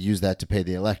and I would use that to pay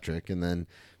the electric and then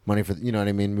money for, you know what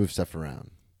I mean? Move stuff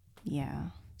around. Yeah.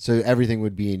 So everything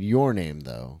would be in your name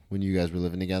though when you guys were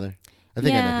living together? I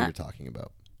think I know who Yeah. you're talking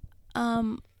about.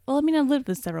 Well, I mean, I've lived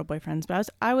with several boyfriends, but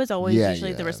I was always Yeah,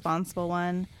 usually you the have. responsible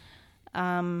one.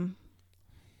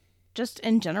 Just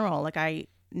in general, like I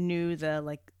knew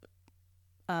the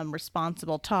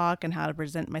responsible talk and how to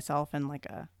present myself in like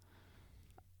a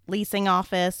leasing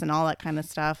office and all that kind of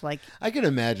stuff. Like, I can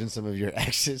imagine some of your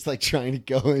exes like trying to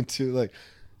go into like,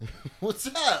 what's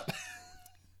up?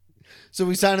 So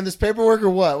we signing this paperwork or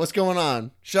what? What's going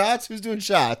on? Shots? Who's doing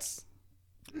shots?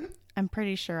 I'm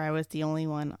pretty sure I was the only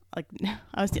one. Like,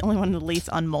 I was the only one to lease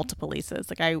on multiple leases.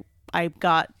 Like, I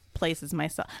got places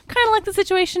myself. Kind of like the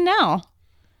situation now.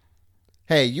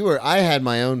 Hey, I had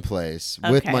my own place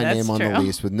with Okay, my that's name on the true.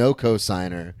 lease with no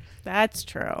cosigner. That's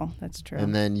true. That's true.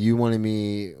 And then you wanted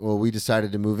me, well, we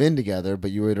decided to move in together,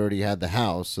 but you had already had the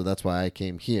house, so that's why I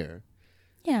came here.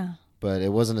 yeah. But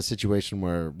it wasn't a situation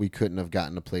where we couldn't have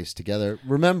gotten a place together.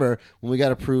 Remember, when we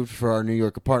got approved for our New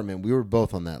York apartment, we were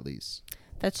both on that lease.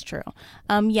 That's true.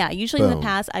 Yeah, usually in Boom. the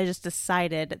past, I just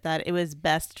decided that it was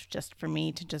best just for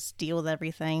me to just deal with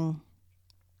everything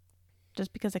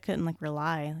just because I couldn't, like,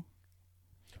 rely.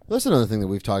 Well, that's another thing that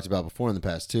we've talked about before in the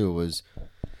past, too, was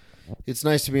it's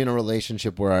nice to be in a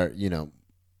relationship where,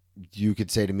 you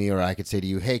could say to me or I could say to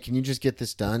you, hey, can you just get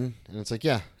this done? And it's like,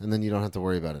 yeah. And then you don't have to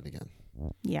worry about it again.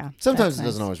 Yeah. Sometimes that's it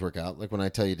doesn't nice. always work out. Like when I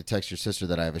tell you to text your sister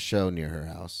that I have a show near her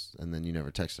house and then you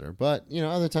never text her. But,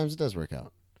 other times it does work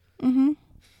out. Mm-hmm.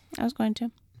 I was going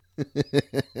to.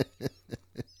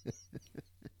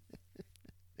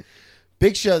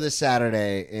 Big show this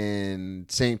Saturday in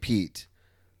St. Pete,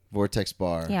 Vortex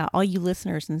Bar. Yeah, all you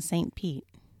listeners in St. Pete,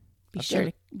 be I've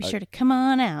sure got- to come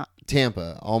on out.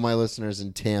 Tampa. All my listeners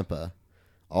in Tampa.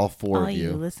 All four All of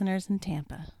you you. listeners in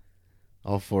Tampa.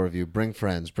 All four of you. Bring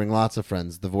friends. Bring lots of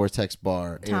friends. The Vortex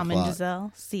Bar. 8 Tom and o'clock.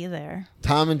 Giselle, see you there.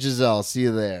 Tom and Giselle. See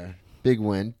you there. Big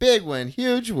win. Big win.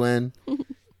 Huge win.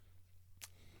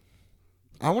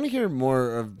 I want to hear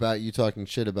more about you talking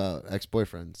shit about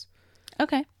ex-boyfriends.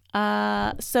 Okay.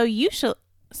 So you should.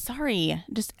 Sorry,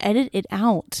 just edit it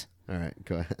out. All right.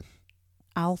 Go ahead.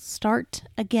 I'll start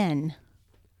again.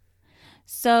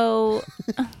 So,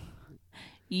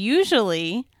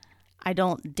 usually, I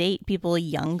don't date people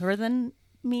younger than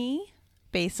me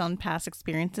based on past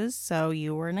experiences. So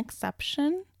you were an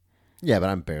exception. Yeah, but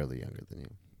I'm barely younger than you.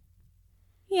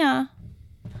 Yeah.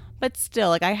 But still,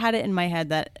 like, I had it in my head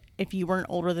that if you weren't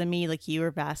older than me, like, you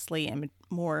were vastly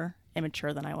more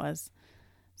immature than I was.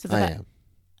 So I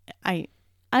am.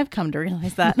 I've come to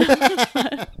realize that.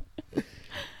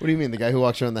 What do you mean? The guy who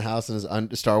walks around the house in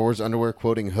his Star Wars underwear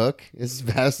quoting Hook is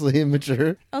vastly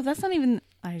immature? Oh, that's not even...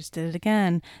 I just did it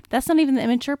again. That's not even the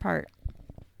immature part.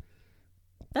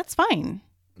 That's fine.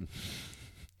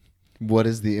 What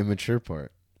is the immature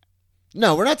part?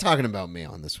 No, we're not talking about me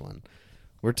on this one.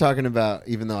 We're talking about,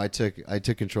 even though I took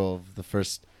control of the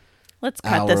first Let's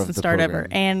cut hour this of and the start over.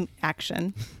 program. And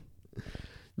action.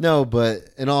 No,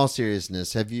 but in all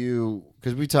seriousness, have you,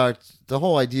 because we talked, the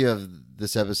whole idea of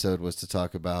this episode was to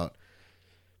talk about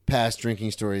past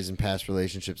drinking stories and past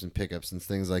relationships and pickups and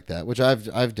things like that, which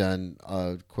I've done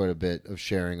quite a bit of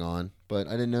sharing on, but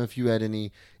I didn't know if you had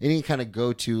any kind of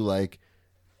go-to, like,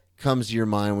 comes to your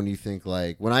mind when you think,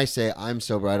 like, when I say I'm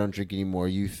sober, I don't drink anymore,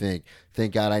 you think,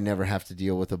 thank God I never have to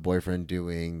deal with a boyfriend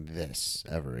doing this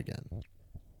ever again.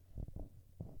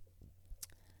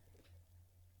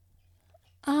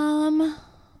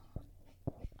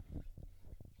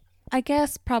 I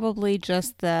guess probably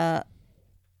just the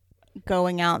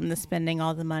going out and the spending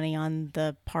all the money on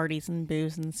the parties and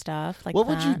booze and stuff like What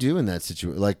that. would you do in that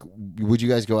situation? Like, would you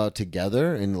guys go out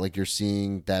together and, like, you're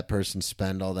seeing that person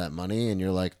spend all that money and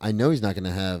you're like, I know he's not going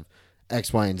to have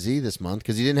X, Y, and Z this month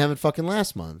because he didn't have it fucking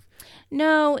last month.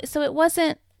 No, so it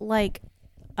wasn't like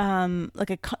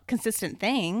a consistent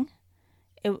thing.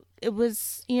 It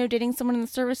was, dating someone in the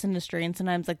service industry, and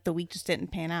sometimes, like, the week just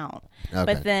didn't pan out.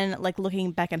 Okay. But then, like,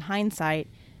 looking back in hindsight,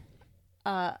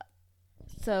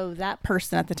 so that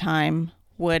person at the time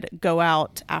would go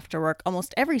out after work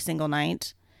almost every single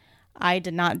night. I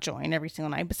did not join every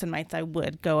single night, but some nights I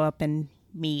would go up and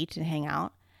meet and hang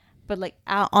out. But, like,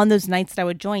 out on those nights that I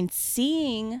would join,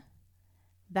 seeing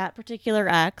that particular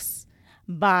ex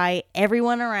buy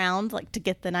everyone around, like, to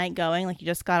get the night going, like, you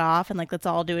just got off and, like, let's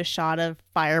all do a shot of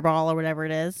Fireball or whatever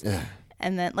it is.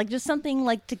 And then, like, just something,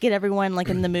 like, to get everyone, like,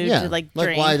 in the mood to, like,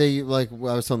 drink. why they, like, I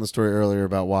was telling the story earlier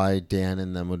about why Dan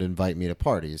and them would invite me to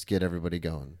parties, get everybody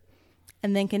going.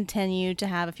 And then continue to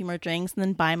have a few more drinks and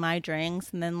then buy my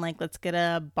drinks. And then, like, let's get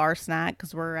a bar snack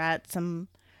because we're at some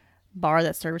bar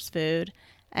that serves food.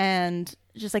 And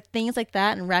just, like, things like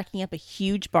that and racking up a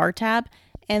huge bar tab.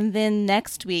 And then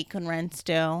next week when rent's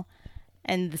due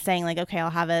and saying, like, okay,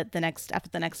 I'll have it after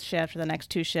the next shift or the next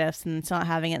 2 shifts, and still not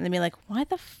having it. And then be like, why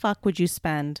the fuck would you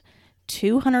spend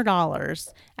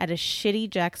 $200 at a shitty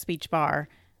Jack's Beach bar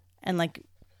and, like,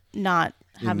 not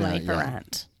have money for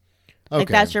rent? Okay. Like,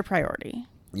 that's your priority.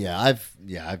 Yeah,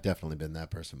 I've definitely been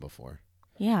that person before.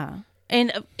 Yeah.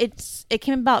 And it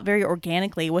came about very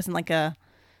organically. It wasn't like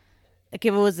if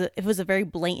it was a very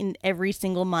blatant every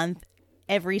single month,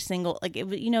 every single like it,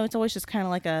 it's always just kind of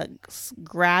like a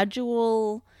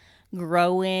gradual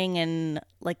growing and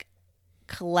like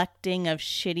collecting of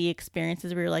shitty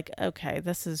experiences where you're like, okay,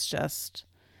 this is just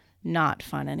not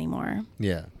fun anymore.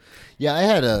 Yeah.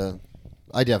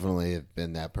 I definitely have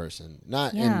been that person.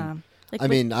 Not Yeah. in, Like, I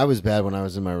mean, I was bad when I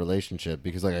was in my relationship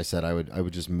because, like I said, I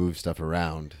would just move stuff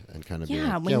around and kind of be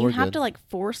like, when you we're have good. to like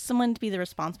force someone to be the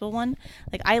responsible one.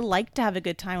 Like I like to have a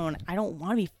good time when I don't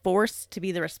want to be forced to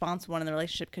be the responsible one in the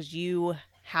relationship because you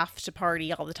have to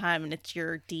party all the time and it's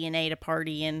your DNA to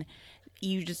party and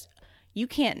you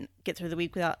can't get through the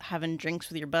week without having drinks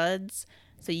with your buds.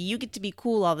 So you get to be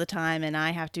cool all the time and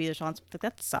I have to be the responsible. Like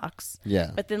that sucks.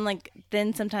 Yeah. But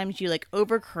then sometimes you like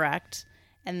overcorrect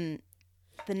and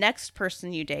the next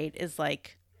person you date is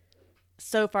like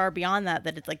so far beyond that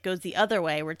it like goes the other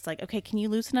way where it's like, okay, can you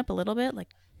loosen up a little bit?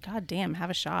 Like, God damn,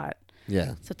 have a shot.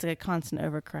 Yeah. So it's like a constant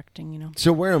overcorrecting,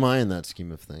 So where am I in that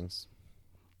scheme of things?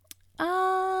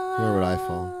 Where would I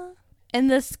fall? In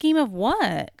the scheme of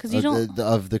what? Because you don't.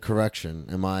 Of the correction.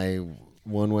 Am I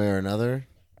one way or another?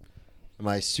 Am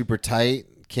I super tight,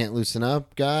 can't loosen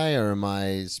up guy, or am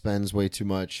I spends way too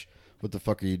much? What the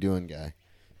fuck are you doing, guy?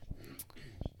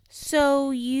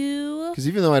 So you. Because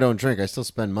even though I don't drink, I still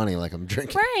spend money like I'm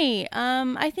drinking. Right.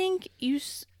 I think you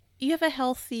have a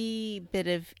healthy bit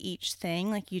of each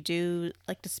thing. Like you do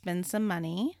like to spend some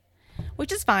money,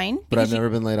 which is fine. But I've never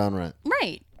been late on rent.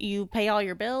 Right. You pay all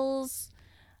your bills.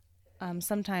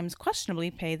 Sometimes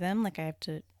questionably pay them. Like I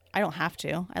don't have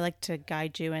to. I like to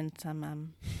guide you in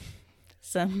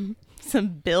some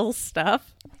bill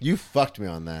stuff. You fucked me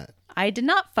on that. I did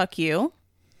not fuck you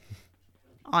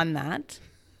on that.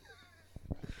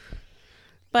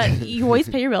 But you always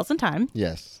pay your bills on time.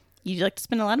 Yes. You like to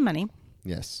spend a lot of money.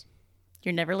 Yes.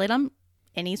 You're never late on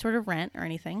any sort of rent or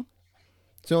anything.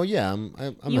 So yeah, I'm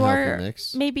a You healthy are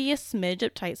mix. maybe a smidge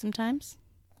uptight sometimes.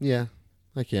 Yeah,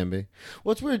 I can be.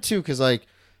 Well, it's weird too because like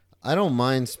I don't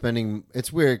mind spending.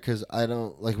 It's weird because I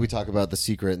don't like we talk about The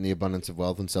Secret and the abundance of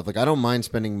wealth and stuff. Like I don't mind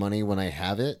spending money when I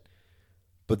have it,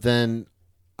 but then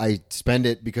I spend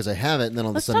it because I have it, and then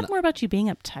all Let's of a sudden talk more about you being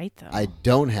uptight, though. I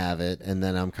don't have it, and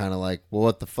then I'm kind of like, well,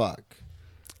 what the fuck?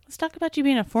 Let's talk about you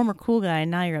being a former cool guy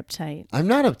and now you're uptight. I'm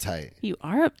not uptight. You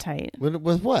are uptight.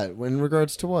 With what? In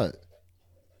regards to what?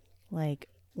 Like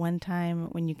one time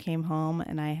when you came home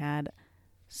and I had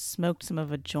smoked some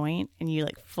of a joint and you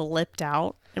like flipped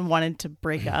out and wanted to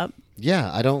break up.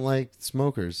 Yeah, I don't like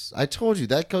smokers. I told you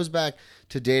that goes back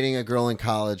to dating a girl in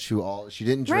college who she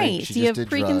didn't drink. Right. She So you just have did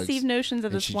preconceived drugs, notions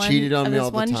of and this she one cheated on of me this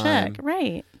all the one time. chick.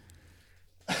 Right.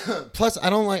 Plus, I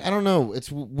don't know. It's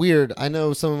weird. I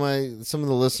know some of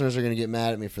the listeners are going to get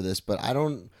mad at me for this, but I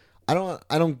don't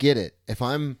get it.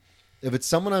 If it's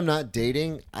someone I'm not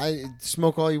dating, I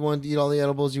smoke all you want, eat all the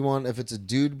edibles you want. If it's a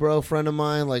dude bro friend of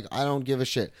mine, like I don't give a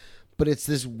shit. But it's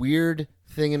this weird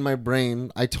thing in my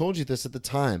brain. I told you this at the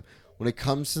time. When it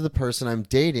comes to the person I'm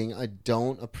dating, I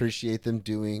don't appreciate them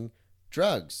doing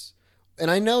drugs. And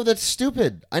I know that's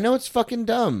stupid. I know it's fucking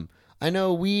dumb. I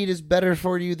know weed is better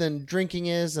for you than drinking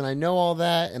is, and I know all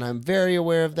that, and I'm very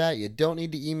aware of that. You don't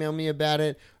need to email me about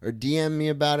it or DM me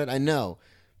about it. I know.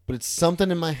 But it's something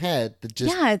in my head that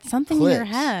just it's something clicks. in your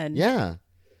head. Yeah.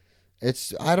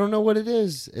 I don't know what it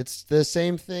is. It's the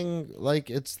same thing.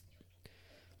 Like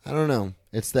I don't know.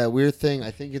 It's that weird thing. I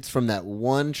think it's from that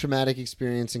one traumatic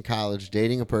experience in college,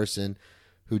 dating a person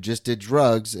who just did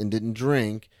drugs and didn't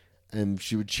drink, and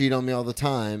she would cheat on me all the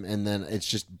time, and then it's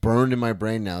just burned in my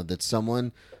brain now that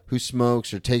someone who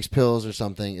smokes or takes pills or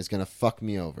something is going to fuck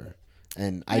me over.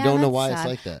 And I don't know why it's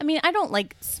like that. I mean, I don't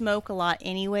like smoke a lot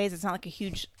anyways. It's not like a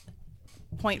huge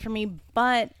point for me,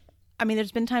 but I mean,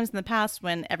 there's been times in the past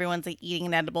when everyone's like eating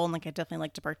an edible and like I definitely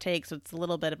like to partake, so it's a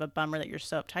little bit of a bummer that you're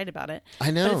so uptight about it.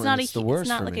 I know, but it's not and it's the worst It's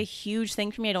not for like me. a huge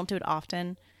thing for me. I don't do it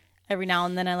often. Every now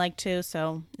and then I like to,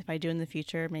 so if I do in the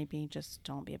future, maybe just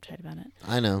don't be uptight about it.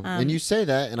 I know. And you say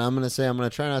that, and I'm going to say I'm going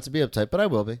to try not to be uptight, but I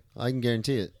will be. I can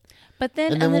guarantee it. But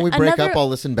then, And then when we break up, I'll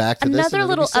listen back to this. Another and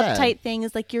little it'll be sad. uptight thing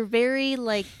is like you're very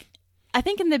like, I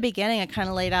think in the beginning I kind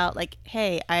of laid out like,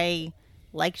 hey, I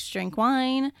like to drink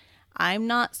wine. I'm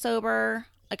not sober.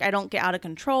 Like I don't get out of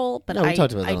control. But No, we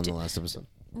talked about that I on do, the last episode.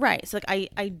 right. So like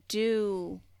I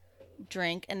do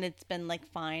drink and it's been like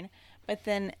fine. But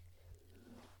then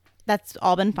that's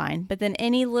all been fine. But then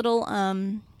any little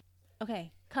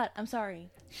okay, cut. I'm sorry.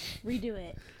 Redo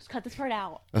it. Just cut this part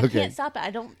out. I Okay. can't stop it.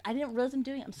 I didn't realize I'm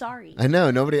doing it. I'm sorry. I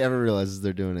know. Nobody ever realizes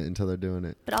they're doing it until they're doing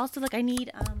it. But also, like, I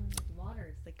need water.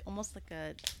 It's like almost like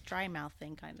a dry mouth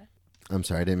thing, kind of. I'm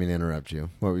sorry. I didn't mean to interrupt you.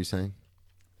 What were you saying?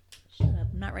 Shut up.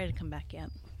 I'm not ready to come back yet.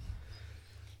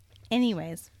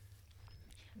 Anyways.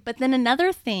 But then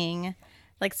another thing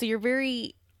Like, so you're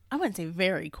very, I wouldn't say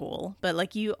very cool, but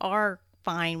like you are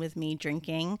fine with me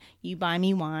drinking. You buy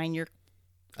me wine.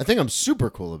 I think I'm super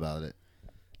cool about it,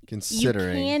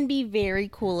 considering. You can be very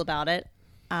cool about it.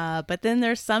 But then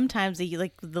there's sometimes that you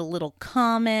like the little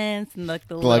comments and like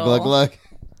the Glug, little, glug, glug.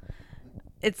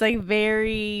 It's like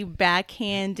very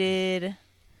backhanded,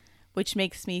 which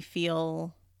makes me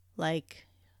feel like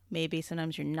maybe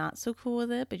sometimes you're not so cool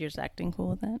with it, but you're just acting cool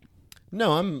with it.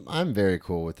 No, I'm very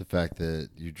cool with the fact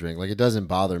that you drink. Like, it doesn't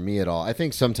bother me at all. I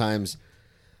think sometimes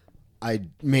I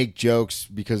make jokes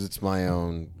because it's my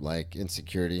own, like,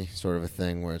 insecurity sort of a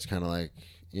thing where it's kind of like,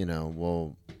 you know,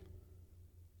 well,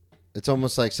 it's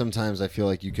almost like sometimes I feel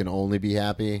like you can only be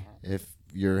happy if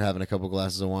you're having a couple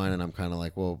glasses of wine, and I'm kind of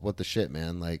like, well, what the shit,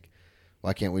 man? Like,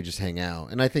 why can't we just hang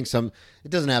out? And I think it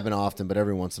doesn't happen often, but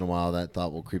every once in a while that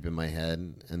thought will creep in my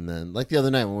head. And then, like the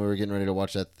other night when we were getting ready to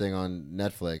watch that thing on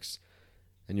Netflix,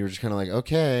 and you were just kind of like,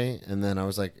 okay. And then I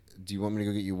was like, do you want me to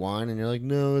go get you wine? And you're like,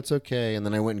 no, it's okay. And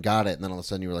then I went and got it. And then all of a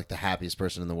sudden you were like the happiest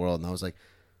person in the world. And I was like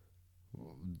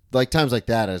times like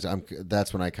that,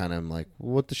 that's when I kind of am like,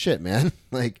 what the shit, man?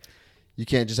 Like, you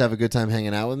can't just have a good time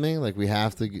hanging out with me. Like, we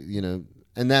have to, you know,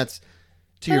 and that's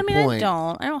to your point.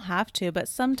 I don't have to, but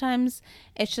sometimes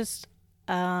it's just,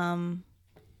 like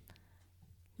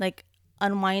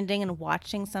unwinding and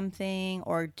watching something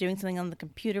or doing something on the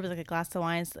computer with like a glass of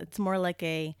wine. It's more like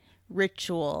a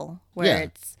ritual where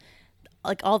it's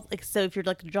like all like, so if you're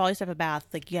like to draw yourself a bath,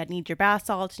 like you need your bath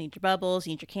salts, you need your bubbles,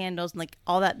 you need your candles, and like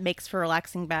all that makes for a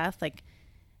relaxing bath. Like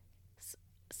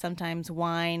sometimes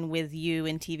wine with you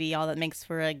and TV, all that makes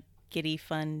for a giddy,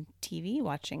 fun TV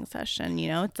watching session. You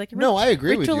know, it's like no, I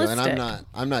agree with you, and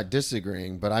I'm not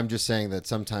disagreeing, but I'm just saying that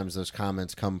sometimes those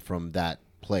comments come from that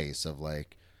place of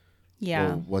like, yeah,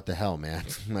 well, what the hell, man?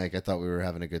 Like, I thought we were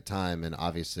having a good time, and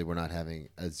obviously we're not having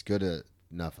as good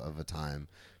enough of a time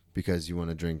because you want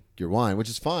to drink your wine, which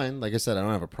is fine. Like I said, I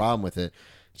don't have a problem with it.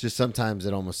 It's just sometimes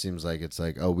it almost seems like it's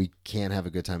like, oh, we can't have a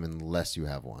good time unless you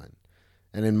have wine.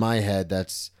 And in my head,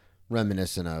 that's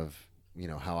reminiscent of, you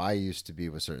know, how I used to be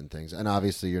with certain things. And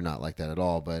obviously you're not like that at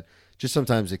all, but just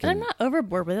sometimes it can. But I'm not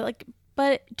overboard with it. Like,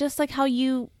 but just like how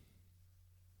you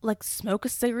like smoke a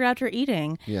cigarette after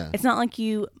eating. Yeah. It's not like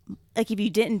you, like if you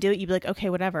didn't do it, you'd be like, okay,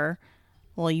 whatever.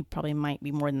 Well, you probably might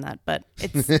be more than that, but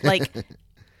it's like,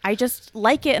 I just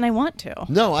like it and I want to.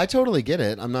 No, I totally get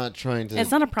it. I'm not trying to.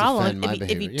 It's not a problem.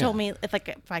 If you yeah. told me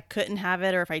if I couldn't have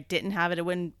it or if I didn't have it, it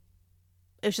wouldn't.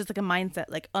 It's just like a mindset.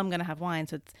 Like, oh, I'm gonna have wine,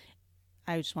 so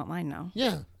I just want wine now.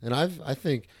 Yeah, and I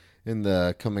think in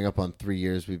the coming up on 3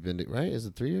 years we've been right. Is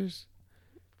it 3 years?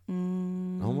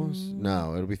 Almost.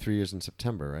 No, it'll be 3 years in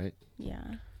September, right?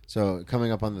 Yeah. So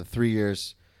coming up on the 3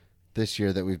 years this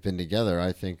year that we've been together,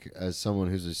 I think as someone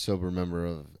who's a sober member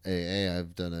of AA,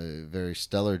 I've done a very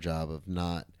stellar job of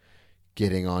not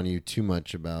getting on you too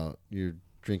much about your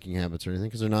drinking habits or anything,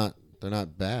 because they're not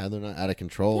bad. They're not out of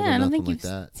control. Yeah, they're I don't nothing think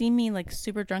like you've seen me like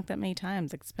super drunk that many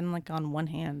times. Like, it's been like on one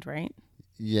hand, right?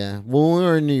 Yeah. Well, when we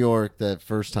were in New York that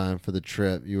first time for the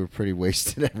trip, you were pretty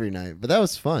wasted every night, but that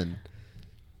was fun.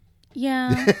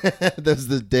 Yeah. Those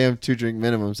the damn 2-drink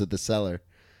minimums at the cellar.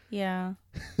 Yeah.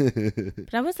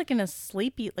 But I was like in a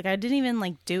sleepy, like I didn't even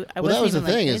like do. I Well, that was wasn't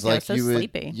the even, thing like, is like so you would,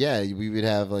 sleepy. yeah, we would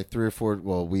have like 3 or 4.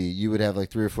 Well, you would have like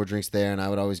 3 or 4 drinks there, and I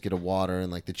would always get a water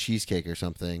and like the cheesecake or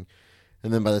something.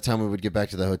 And then by the time we would get back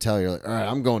to the hotel, you're like, all right,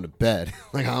 I'm going to bed.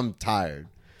 Like, I'm tired.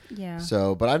 Yeah.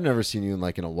 So, but I've never seen you in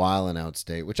like in a wild and out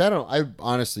state, which I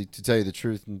honestly, to tell you the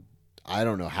truth, I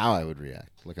don't know how I would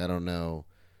react. Like, I don't know,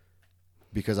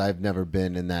 because I've never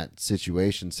been in that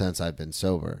situation since I've been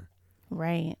sober.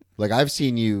 Right. Like, I've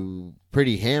seen you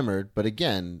pretty hammered, but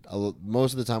again,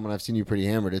 most of the time when I've seen you pretty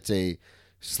hammered, it's a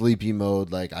sleepy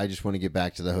mode. Like, I just want to get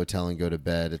back to the hotel and go to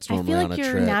bed. It's normally on a trip. I feel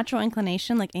like your natural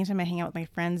inclination, like anytime I hang out with my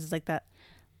friends, is like that,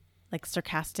 like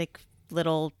sarcastic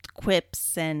little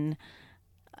quips. And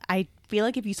I feel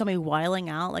like if you saw me wiling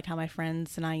out, like how my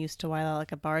friends and I used to wile out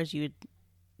like at bars, you would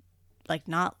like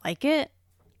not like it.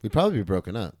 We'd probably be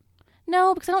broken up.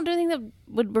 No, because I don't do anything that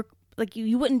would work. Like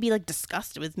you wouldn't be like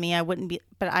disgusted with me. I wouldn't be,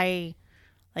 but I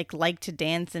like to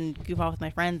dance and goof off with my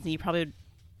friends, and you probably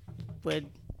would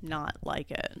not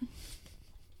like it.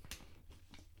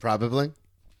 Probably.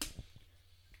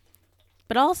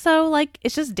 But also, like,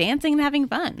 it's just dancing and having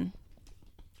fun.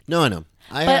 No, I know.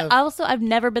 I've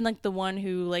never been like the one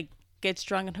who like gets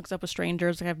drunk and hooks up with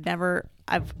strangers. Like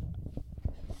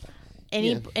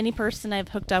any person I've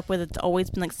hooked up with, it's always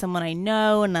been like someone I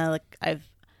know, and I've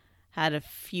had a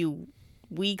few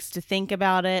weeks to think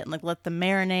about it and like let them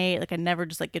marinate. Like, I never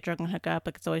just like get drunk and hook up.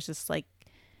 Like, it's always just like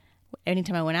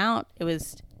anytime I went out, it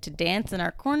was to dance in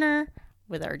our corner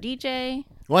with our DJ.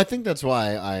 Well, I think that's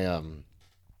why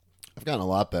I've gotten a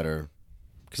lot better.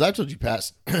 Because I've told you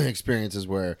past experiences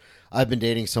where I've been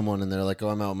dating someone and they're like, oh,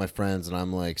 I'm out with my friends. And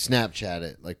I'm like, Snapchat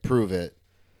it. Like, prove it.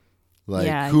 Like,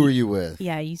 Yeah, who are you with?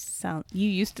 Yeah, you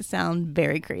used to sound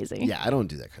very crazy. Yeah, I don't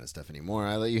do that kind of stuff anymore.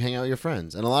 I let you hang out with your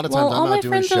friends. And a lot of Well, times all I'm my not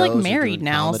doing friends shows are like or married doing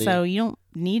now, comedy. so you don't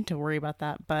need to worry about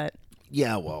that. But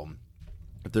Yeah, well,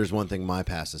 if there's one thing my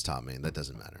past has taught me, that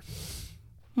doesn't matter.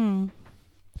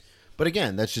 But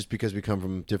again, that's just because we come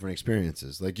from different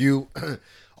experiences. Like you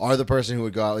are the person who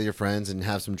would go out with your friends and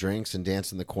have some drinks and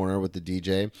dance in the corner with the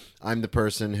DJ. I'm the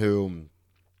person who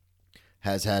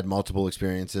has had multiple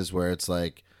experiences where it's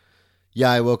like, yeah,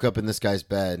 I woke up in this guy's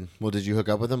bed. Well, did you hook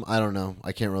up with him? I don't know.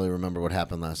 I can't really remember what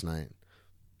happened last night.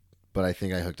 But I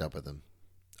think I hooked up with him.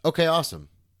 Okay, awesome.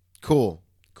 Cool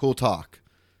talk.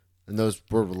 And those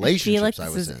were relationships I I feel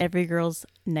like was this is in. every girl's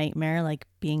nightmare, like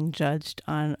being judged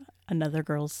on another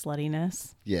girl's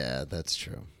sluttiness. Yeah, that's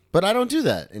true. But I don't do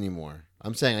that anymore.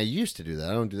 I'm saying I used to do that.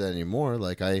 I don't do that anymore.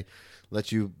 Like, I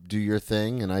let you do your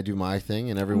thing and I do my thing,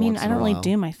 and every once I in don't a really while.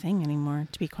 do my thing anymore,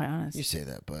 to be quite honest. You say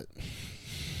that, but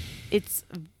It's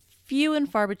few and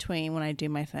far between when I do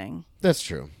my thing. that's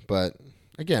true. But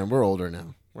again, we're older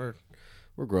now. We're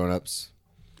grown-ups.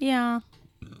 Yeah.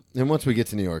 And once we get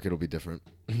to New York, it'll be different.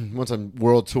 Once I'm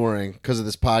world touring because of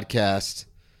this podcast,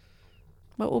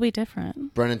 What will be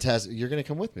different? Brennan Taz, you're going to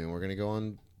come with me. And we're going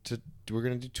to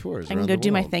do tours. I can around go the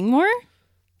do my world. thing more?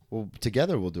 Well,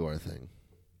 together we'll do our thing.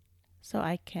 So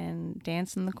I can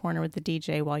dance in the corner with the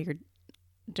DJ while you're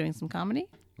doing some comedy?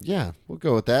 Yeah, we'll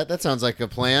go with that. That sounds like a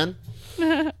plan.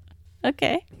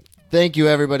 Okay. Thank you,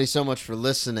 everybody, so much for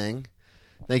listening.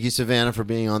 Thank you, Savannah, for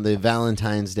being on the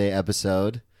Valentine's Day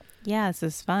episode. Yeah, this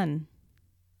is fun.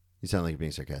 You sound like you're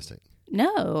being sarcastic.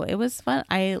 No, it was fun.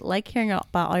 I like hearing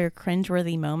about all your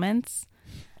cringeworthy moments.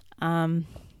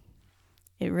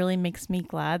 It really makes me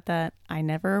glad that I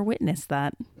never witnessed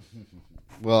that.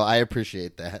 Well, I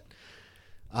appreciate that.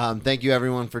 Thank you,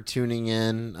 everyone, for tuning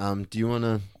in. Do you want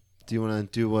to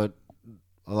do what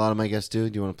a lot of my guests do?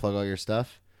 Do you want to plug all your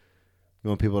stuff? You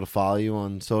want people to follow you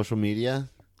on social media?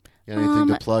 Got anything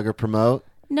to plug or promote?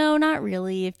 No, not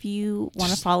really. If you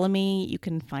want to follow me, you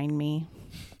can find me.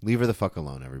 Leave her the fuck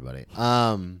alone, everybody.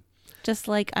 Just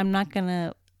like I'm not going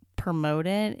to promote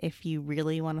it. If you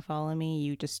really want to follow me,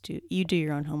 you do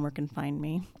your own homework and find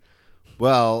me.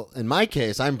 Well, in my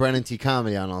case, I'm Brennan T.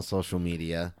 Comedy on all social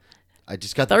media. I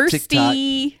just got the TikTok.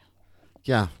 Thirsty.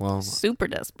 Yeah, well, Super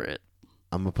desperate.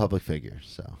 I'm a public figure,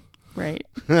 so. Right.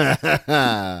 We're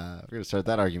going to start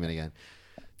that argument again.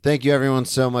 Thank you, everyone,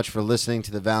 so much for listening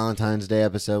to the Valentine's Day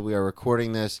episode. We are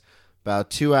recording this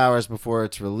about 2 hours before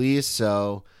it's released,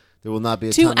 so there will not be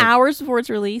a 2 ton hours before it's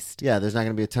released. Yeah, there's not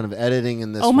going to be a ton of editing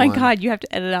in this Oh my one. God, you have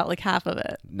to edit out like half of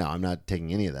it. No, I'm not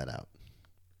taking any of that out.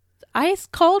 I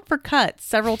called for cuts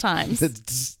several times.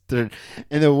 In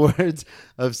the words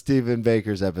of Stephen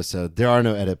Baker's episode, there are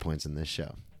no edit points in this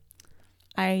show.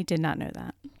 I did not know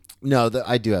that. No,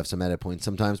 I do have some edit points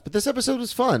sometimes, but this episode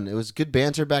was fun. It was good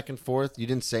banter back and forth. You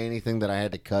didn't say anything that I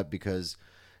had to cut because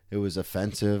it was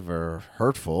offensive or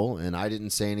hurtful, and I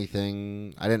didn't say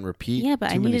anything. I didn't repeat Yeah, but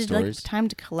too I many needed stories. time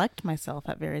to collect myself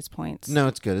at various points. No,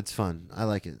 it's good. It's fun. I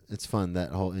like it. It's fun. That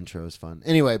whole intro is fun.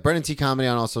 Anyway, Brennan T. Comedy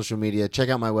on all social media. Check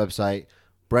out my website,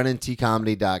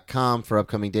 BrennanTComedy.com, for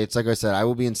upcoming dates. Like I said, I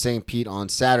will be in St. Pete on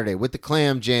Saturday with the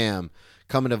Clam Jam,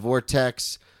 coming to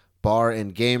Vortex Bar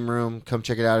and Game Room. Come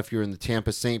check it out if you're in the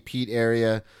Tampa, St. Pete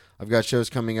area. I've got shows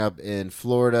coming up in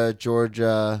Florida,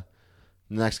 Georgia,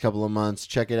 the next couple of months.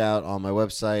 Check it out on my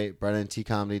website,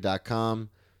 BrennanTComedy.com.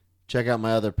 Check out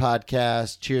my other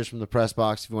podcast, Cheers from the Press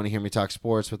Box, if you want to hear me talk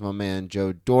sports with my man,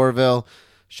 Joe Dorville.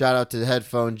 Shout out to the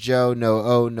Headphone Joe, no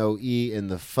O, no E in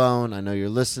the phone. I know you're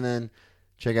listening.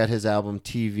 Check out his album,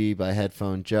 TV by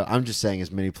Headphone Joe. I'm just saying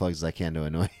as many plugs as I can to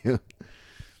annoy you.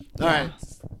 All right.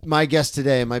 My guest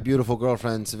today, my beautiful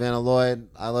girlfriend, Savannah Lloyd.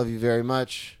 I love you very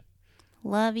much.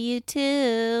 Love you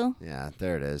too. Yeah,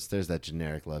 there it is. There's that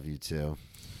generic love you too.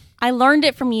 I learned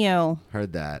it from you.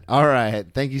 Heard that. All right.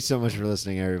 Thank you so much for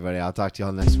listening, everybody. I'll talk to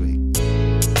y'all next week.